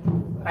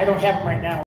 I don't have them right now.